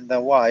thee and the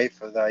wife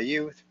of thy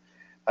youth,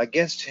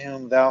 against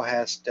whom thou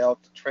hast dealt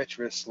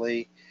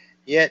treacherously,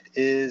 yet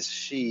is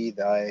she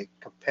thy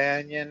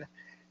companion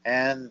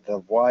and the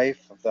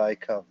wife of thy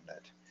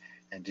covenant.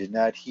 And did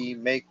not he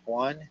make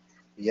one?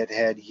 Yet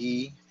had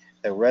he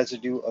the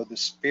residue of the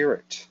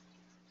Spirit.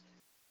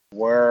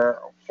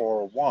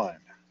 Wherefore one?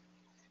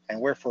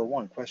 And wherefore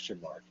one? Question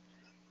mark.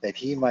 That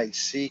he might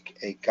seek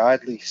a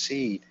godly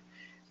seed.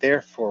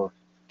 Therefore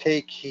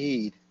take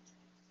heed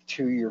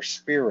to your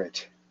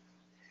spirit,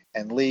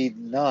 and lead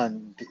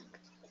none,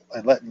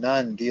 and let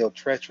none deal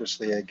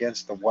treacherously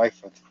against the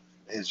wife of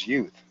his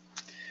youth.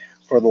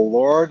 For the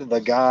Lord,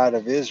 the God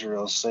of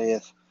Israel,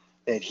 saith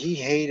that he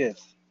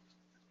hateth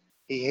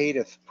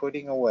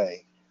putting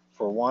away.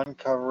 For one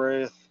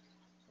covereth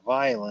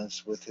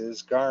violence with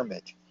his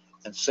garment,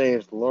 and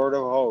saith, Lord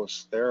of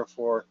hosts,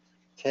 therefore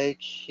take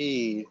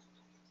heed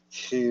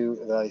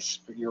to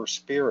your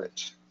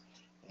spirit,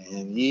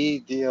 and ye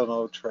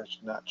deal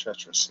not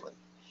treacherously.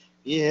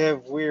 Ye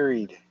have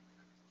wearied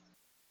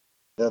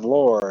the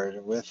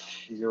Lord with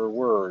your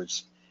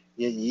words,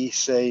 yet ye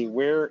say,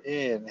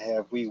 wherein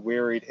have we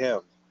wearied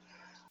him?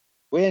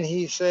 When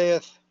he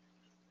saith,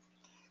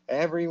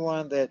 every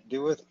one that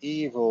doeth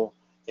evil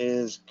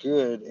is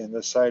good in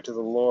the sight of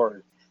the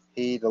Lord,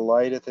 he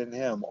delighteth in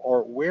him.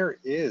 Or where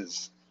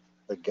is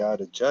the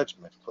God of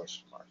judgment?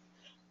 Question mark.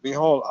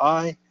 Behold,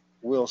 I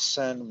will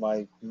send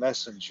my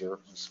messenger.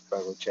 This is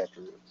Bible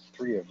chapter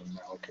 3 of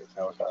Malachi.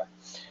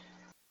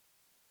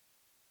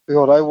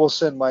 Behold, I will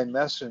send my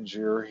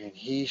messenger, and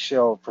he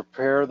shall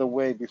prepare the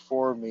way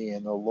before me.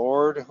 And the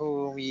Lord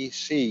whom ye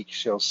seek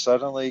shall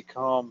suddenly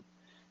come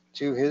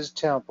to his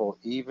temple,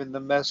 even the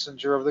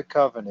messenger of the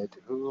covenant,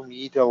 whom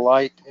ye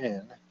delight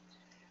in.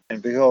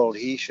 And behold,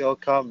 he shall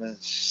come,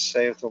 and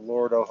saith the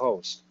Lord of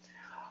hosts.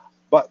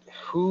 But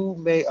who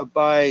may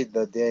abide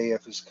the day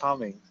of his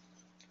coming?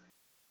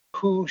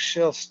 Who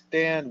shall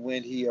stand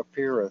when he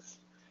appeareth?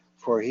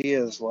 For he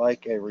is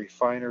like a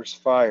refiner's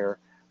fire,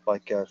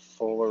 like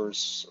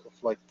fuller's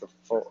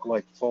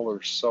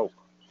soap.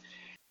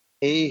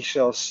 He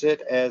shall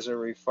sit as a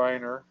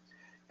refiner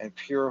and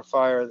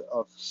purifier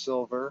of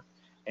silver,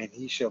 and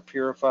he shall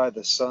purify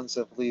the sons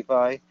of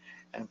Levi,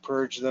 and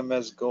purge them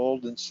as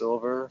gold and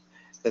silver,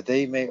 that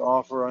they may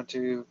offer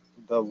unto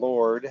the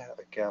Lord,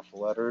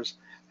 capital letters,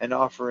 an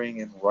offering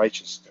in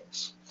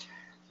righteousness.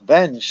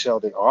 Then shall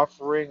the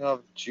offering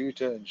of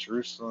Judah and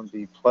Jerusalem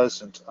be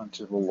pleasant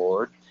unto the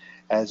Lord,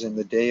 as in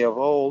the day of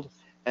old,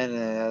 and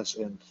as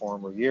in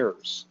former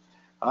years.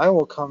 I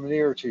will come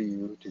near to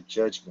you to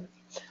judgment.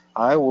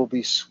 I will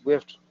be a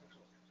swift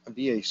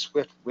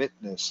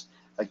witness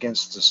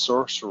against the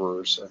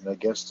sorcerers, and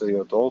against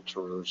the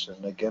adulterers,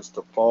 and against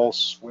the false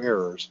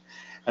swearers,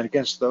 and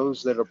against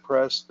those that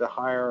oppress the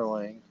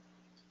hireling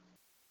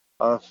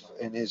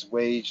in his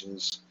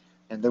wages,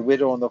 and the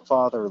widow and the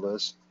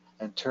fatherless,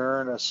 and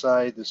turn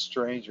aside the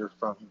stranger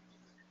from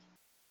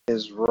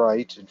his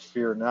right, and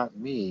fear not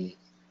me,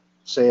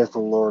 saith the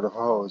Lord of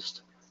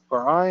hosts.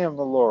 For I am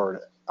the Lord,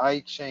 I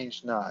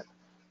change not.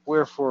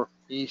 Wherefore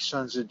ye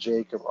sons of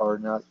Jacob are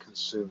not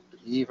consumed,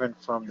 even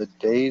from the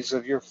days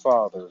of your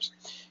fathers.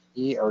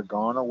 Ye are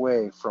gone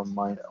away from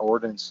mine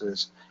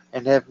ordinances,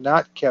 and have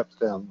not kept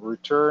them.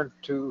 Return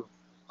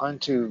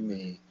unto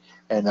me,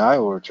 and I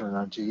will return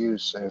unto you,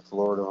 saith the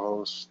Lord of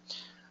hosts.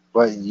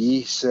 But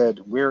ye said,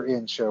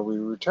 wherein shall we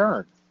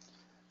return?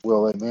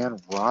 Will a man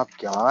rob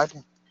God?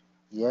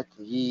 Yet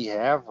ye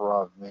have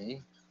robbed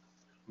me.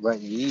 But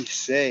ye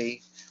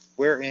say,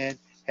 wherein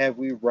have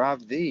we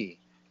robbed thee?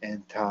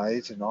 And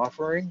tithes and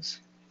offerings?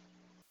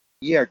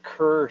 Ye are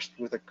cursed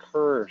with a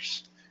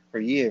curse, for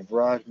ye have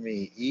robbed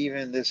me,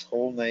 even this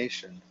whole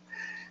nation.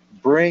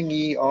 Bring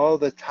ye all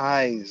the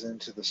tithes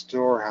into the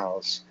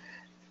storehouse,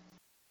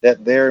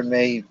 that there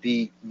may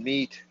be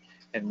meat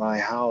in my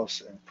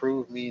house, and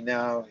prove me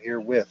now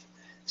herewith,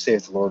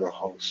 saith the Lord of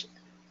hosts.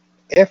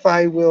 If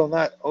I will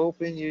not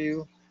open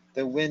you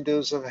the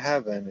windows of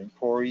heaven, and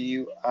pour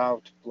you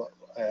out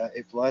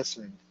a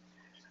blessing,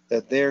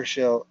 that there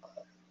shall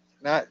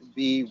not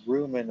be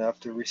room enough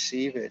to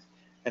receive it.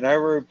 And I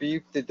will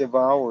rebuke the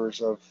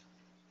devourers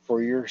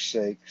for your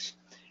sakes,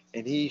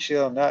 and he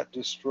shall not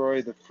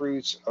destroy the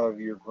fruits of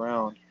your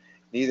ground,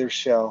 neither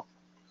shall.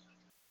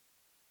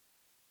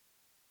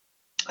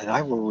 And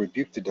I will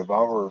rebuke the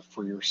devourer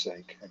for your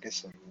sake. I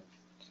guess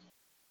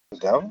the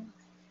devil?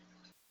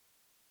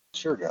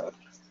 Sure, God.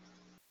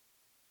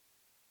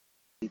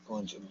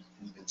 People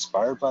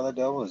inspired by the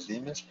devil as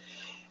demons?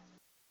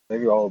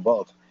 Maybe all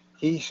above.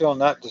 He shall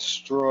not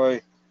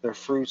destroy the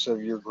fruits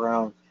of your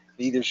ground,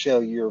 neither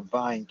shall your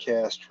vine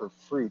cast her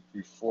fruit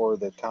before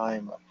the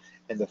time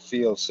in the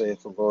field,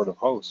 saith the Lord of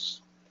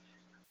hosts.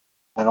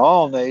 And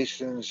all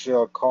nations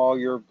shall call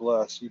you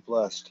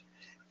blessed,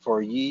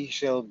 for ye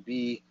shall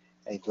be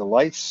a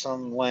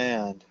delightsome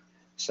land,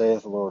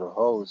 saith the Lord of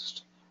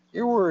hosts.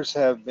 Your words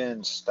have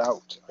been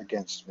stout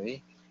against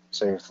me,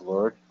 saith the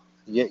Lord.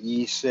 Yet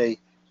ye say,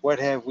 what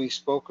have we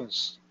spoken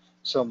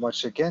so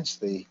much against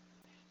thee?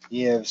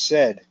 Ye have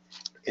said,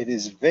 it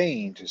is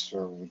vain to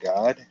serve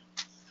God.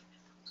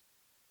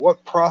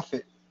 What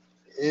profit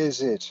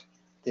is it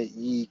that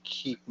ye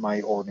keep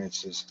my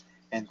ordinances,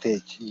 and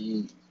that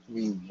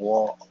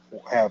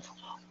have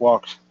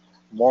walked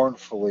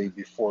mournfully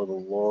before the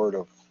Lord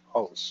of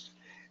hosts?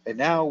 And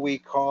now we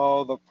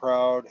call the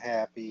proud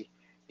happy,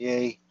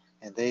 yea,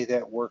 and they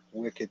that work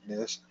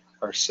wickedness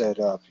are set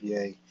up,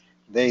 yea,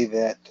 they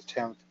that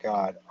tempt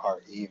God are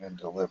even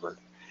delivered.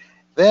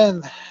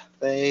 Then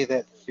they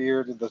that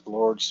feared the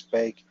Lord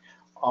spake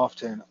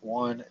often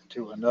one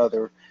to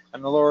another,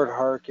 and the Lord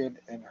hearkened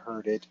and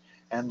heard it,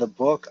 and the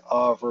book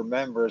of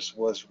remembrance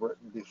was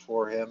written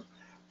before him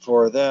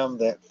for them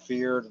that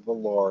feared the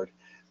Lord,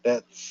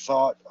 that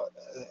thought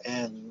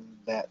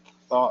that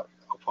thought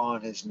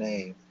upon his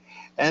name.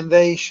 And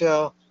they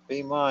shall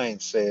be mine,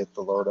 saith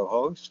the Lord of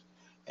hosts,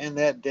 in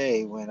that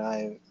day when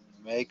I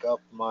make up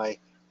my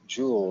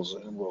jewels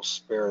and will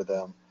spare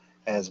them,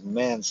 as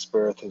man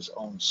spareth his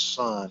own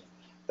son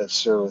that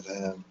serveth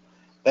him.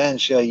 Then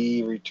shall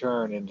ye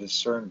return and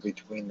discern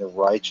between the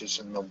righteous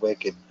and the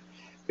wicked,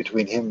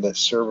 between him that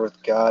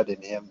serveth God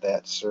and him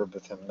that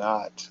serveth him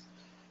not.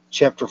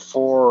 Chapter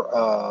 4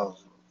 of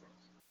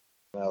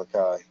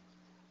Malachi.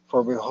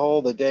 For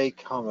behold, the day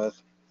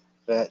cometh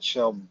that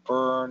shall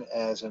burn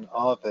as an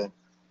oven,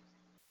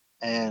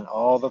 and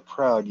all the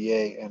proud,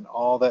 yea, and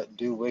all that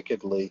do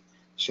wickedly,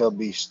 shall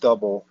be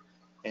stubble.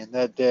 In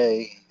that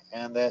day,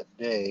 and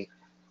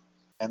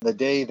the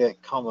day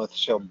that cometh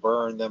shall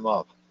burn them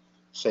up,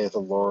 saith the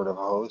Lord of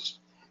hosts,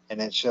 and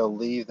it shall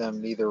leave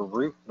them neither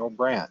root nor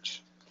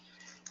branch.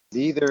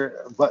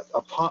 Neither but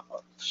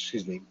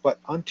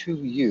unto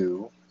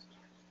you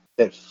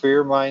that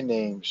fear my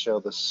name shall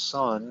the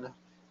Son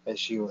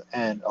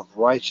of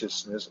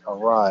righteousness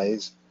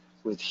arise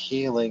with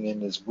healing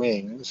in his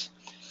wings,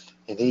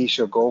 and he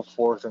shall go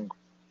forth and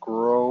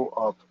grow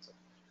up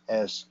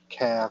as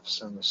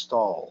calves in the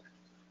stall.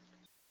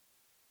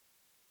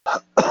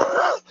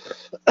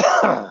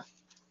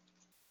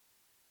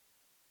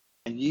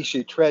 And ye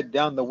shall tread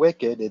down the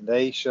wicked, and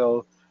they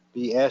shall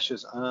be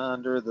ashes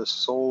under the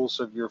soles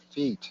of your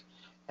feet.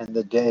 And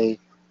the day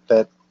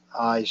that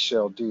I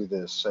shall do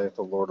this, saith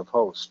the Lord of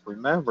hosts.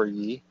 Remember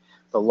ye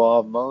the law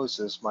of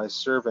Moses, my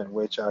servant,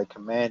 which I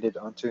commanded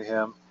unto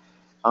him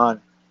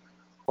on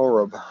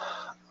Horeb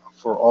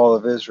for all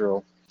of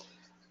Israel,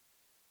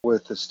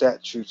 with the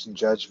statutes and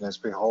judgments.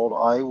 Behold,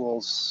 I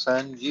will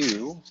send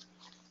you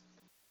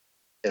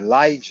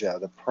Elijah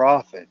the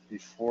prophet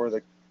before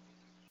the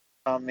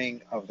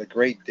coming of the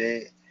great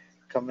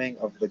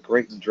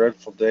and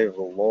dreadful day of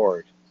the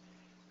Lord.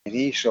 And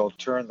he shall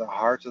turn the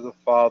hearts of the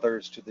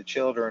fathers to the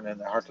children, and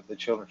the heart of the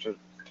children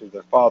to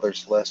their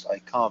fathers, lest I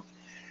come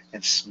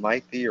and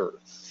smite the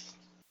earth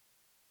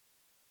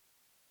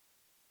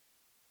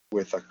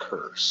with a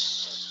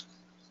curse.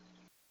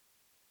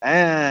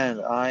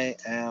 And I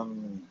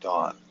am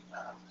done.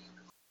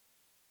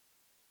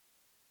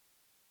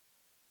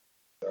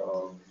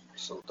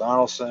 So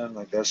Donaldson,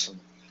 I guess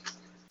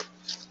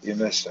you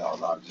missed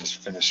out. I just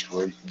finished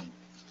reading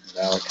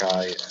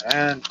Malachi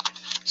and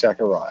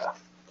Zechariah.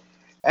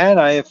 And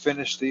I have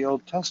finished the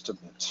Old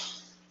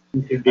Testament.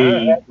 To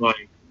be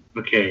like,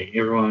 okay,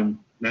 everyone,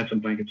 that's a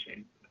blanket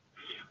statement.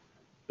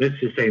 Let's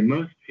just say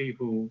most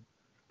people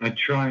are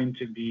trying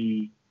to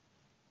be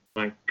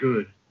like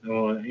good,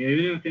 or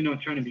even if they're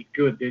not trying to be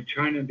good, they're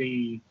trying to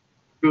be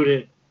good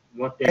at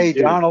what they Hey,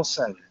 do.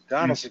 Donaldson,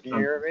 can you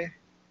hear me?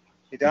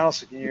 Hey,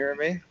 Donaldson, can you hear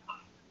me?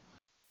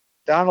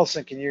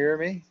 Donaldson, can you hear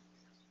me?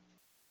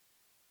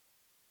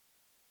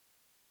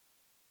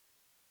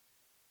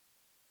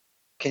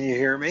 Can you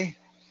hear me?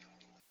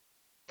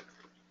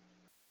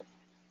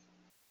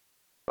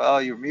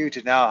 Well, you're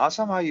muted now. How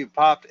somehow you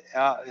popped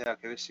out? Yeah,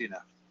 okay, let's see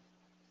now.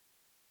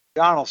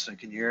 Donaldson,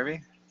 can you hear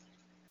me?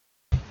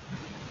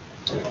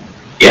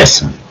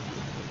 Yes.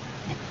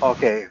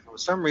 Okay, for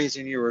some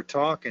reason you were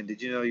talking.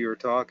 Did you know you were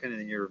talking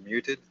and you were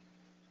muted?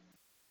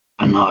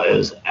 I know it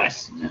was an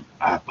accident.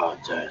 I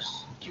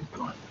apologize. Keep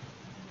going.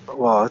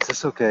 Well,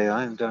 it's okay.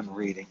 I am done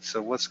reading.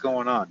 So what's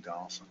going on,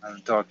 Donaldson? I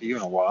haven't talked to you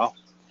in a while.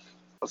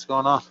 What's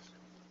going on?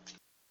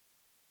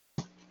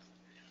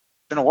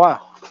 Been a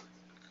while.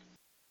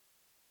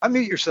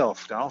 Unmute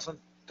yourself, Donaldson.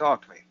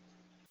 Talk to me.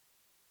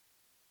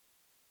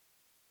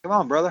 Come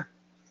on, brother.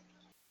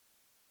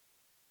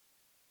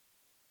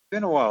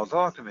 Been a while.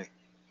 Talk to me.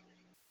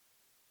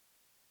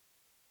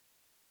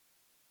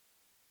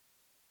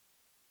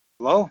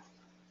 Hello?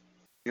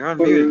 You're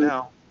unmuted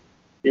now.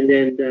 And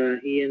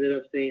then he ended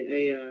up saying,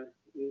 "Hey,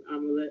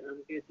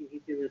 I'm guessing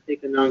he's gonna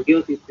take a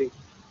non-guilty plea."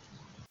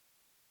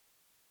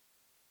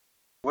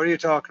 What are you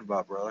talking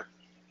about, brother?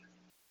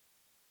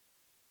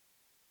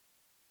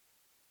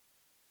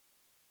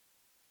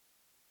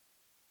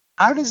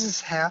 How does this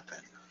happen?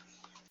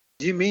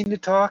 Do you mean to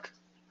talk?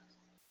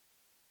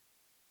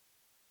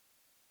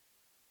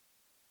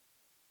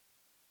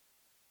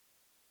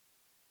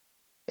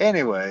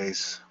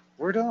 Anyways,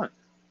 we're done.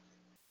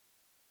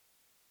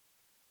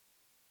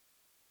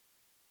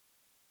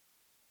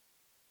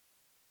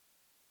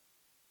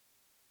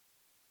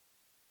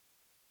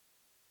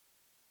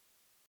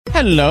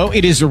 Hello,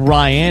 it is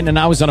Ryan, and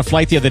I was on a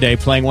flight the other day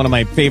playing one of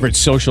my favorite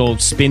social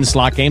spin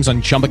slot games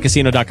on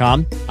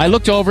ChumbaCasino.com. I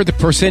looked over at the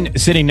person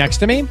sitting next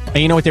to me, and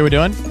you know what they were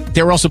doing?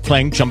 They were also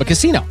playing Chumba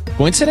Casino.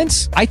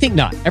 Coincidence? I think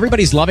not.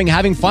 Everybody's loving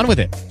having fun with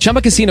it.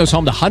 Chumba Casino is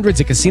home to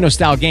hundreds of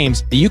casino-style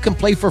games that you can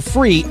play for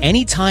free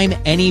anytime,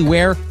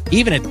 anywhere,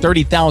 even at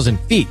 30,000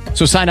 feet.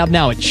 So sign up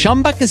now at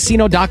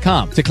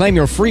ChumbaCasino.com to claim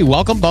your free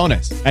welcome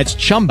bonus. That's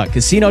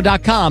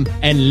ChumbaCasino.com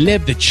and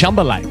live the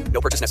Chumba life. No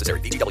purchase necessary.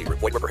 VGW.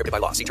 Void where prohibited by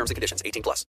law. See terms and conditions. 18+.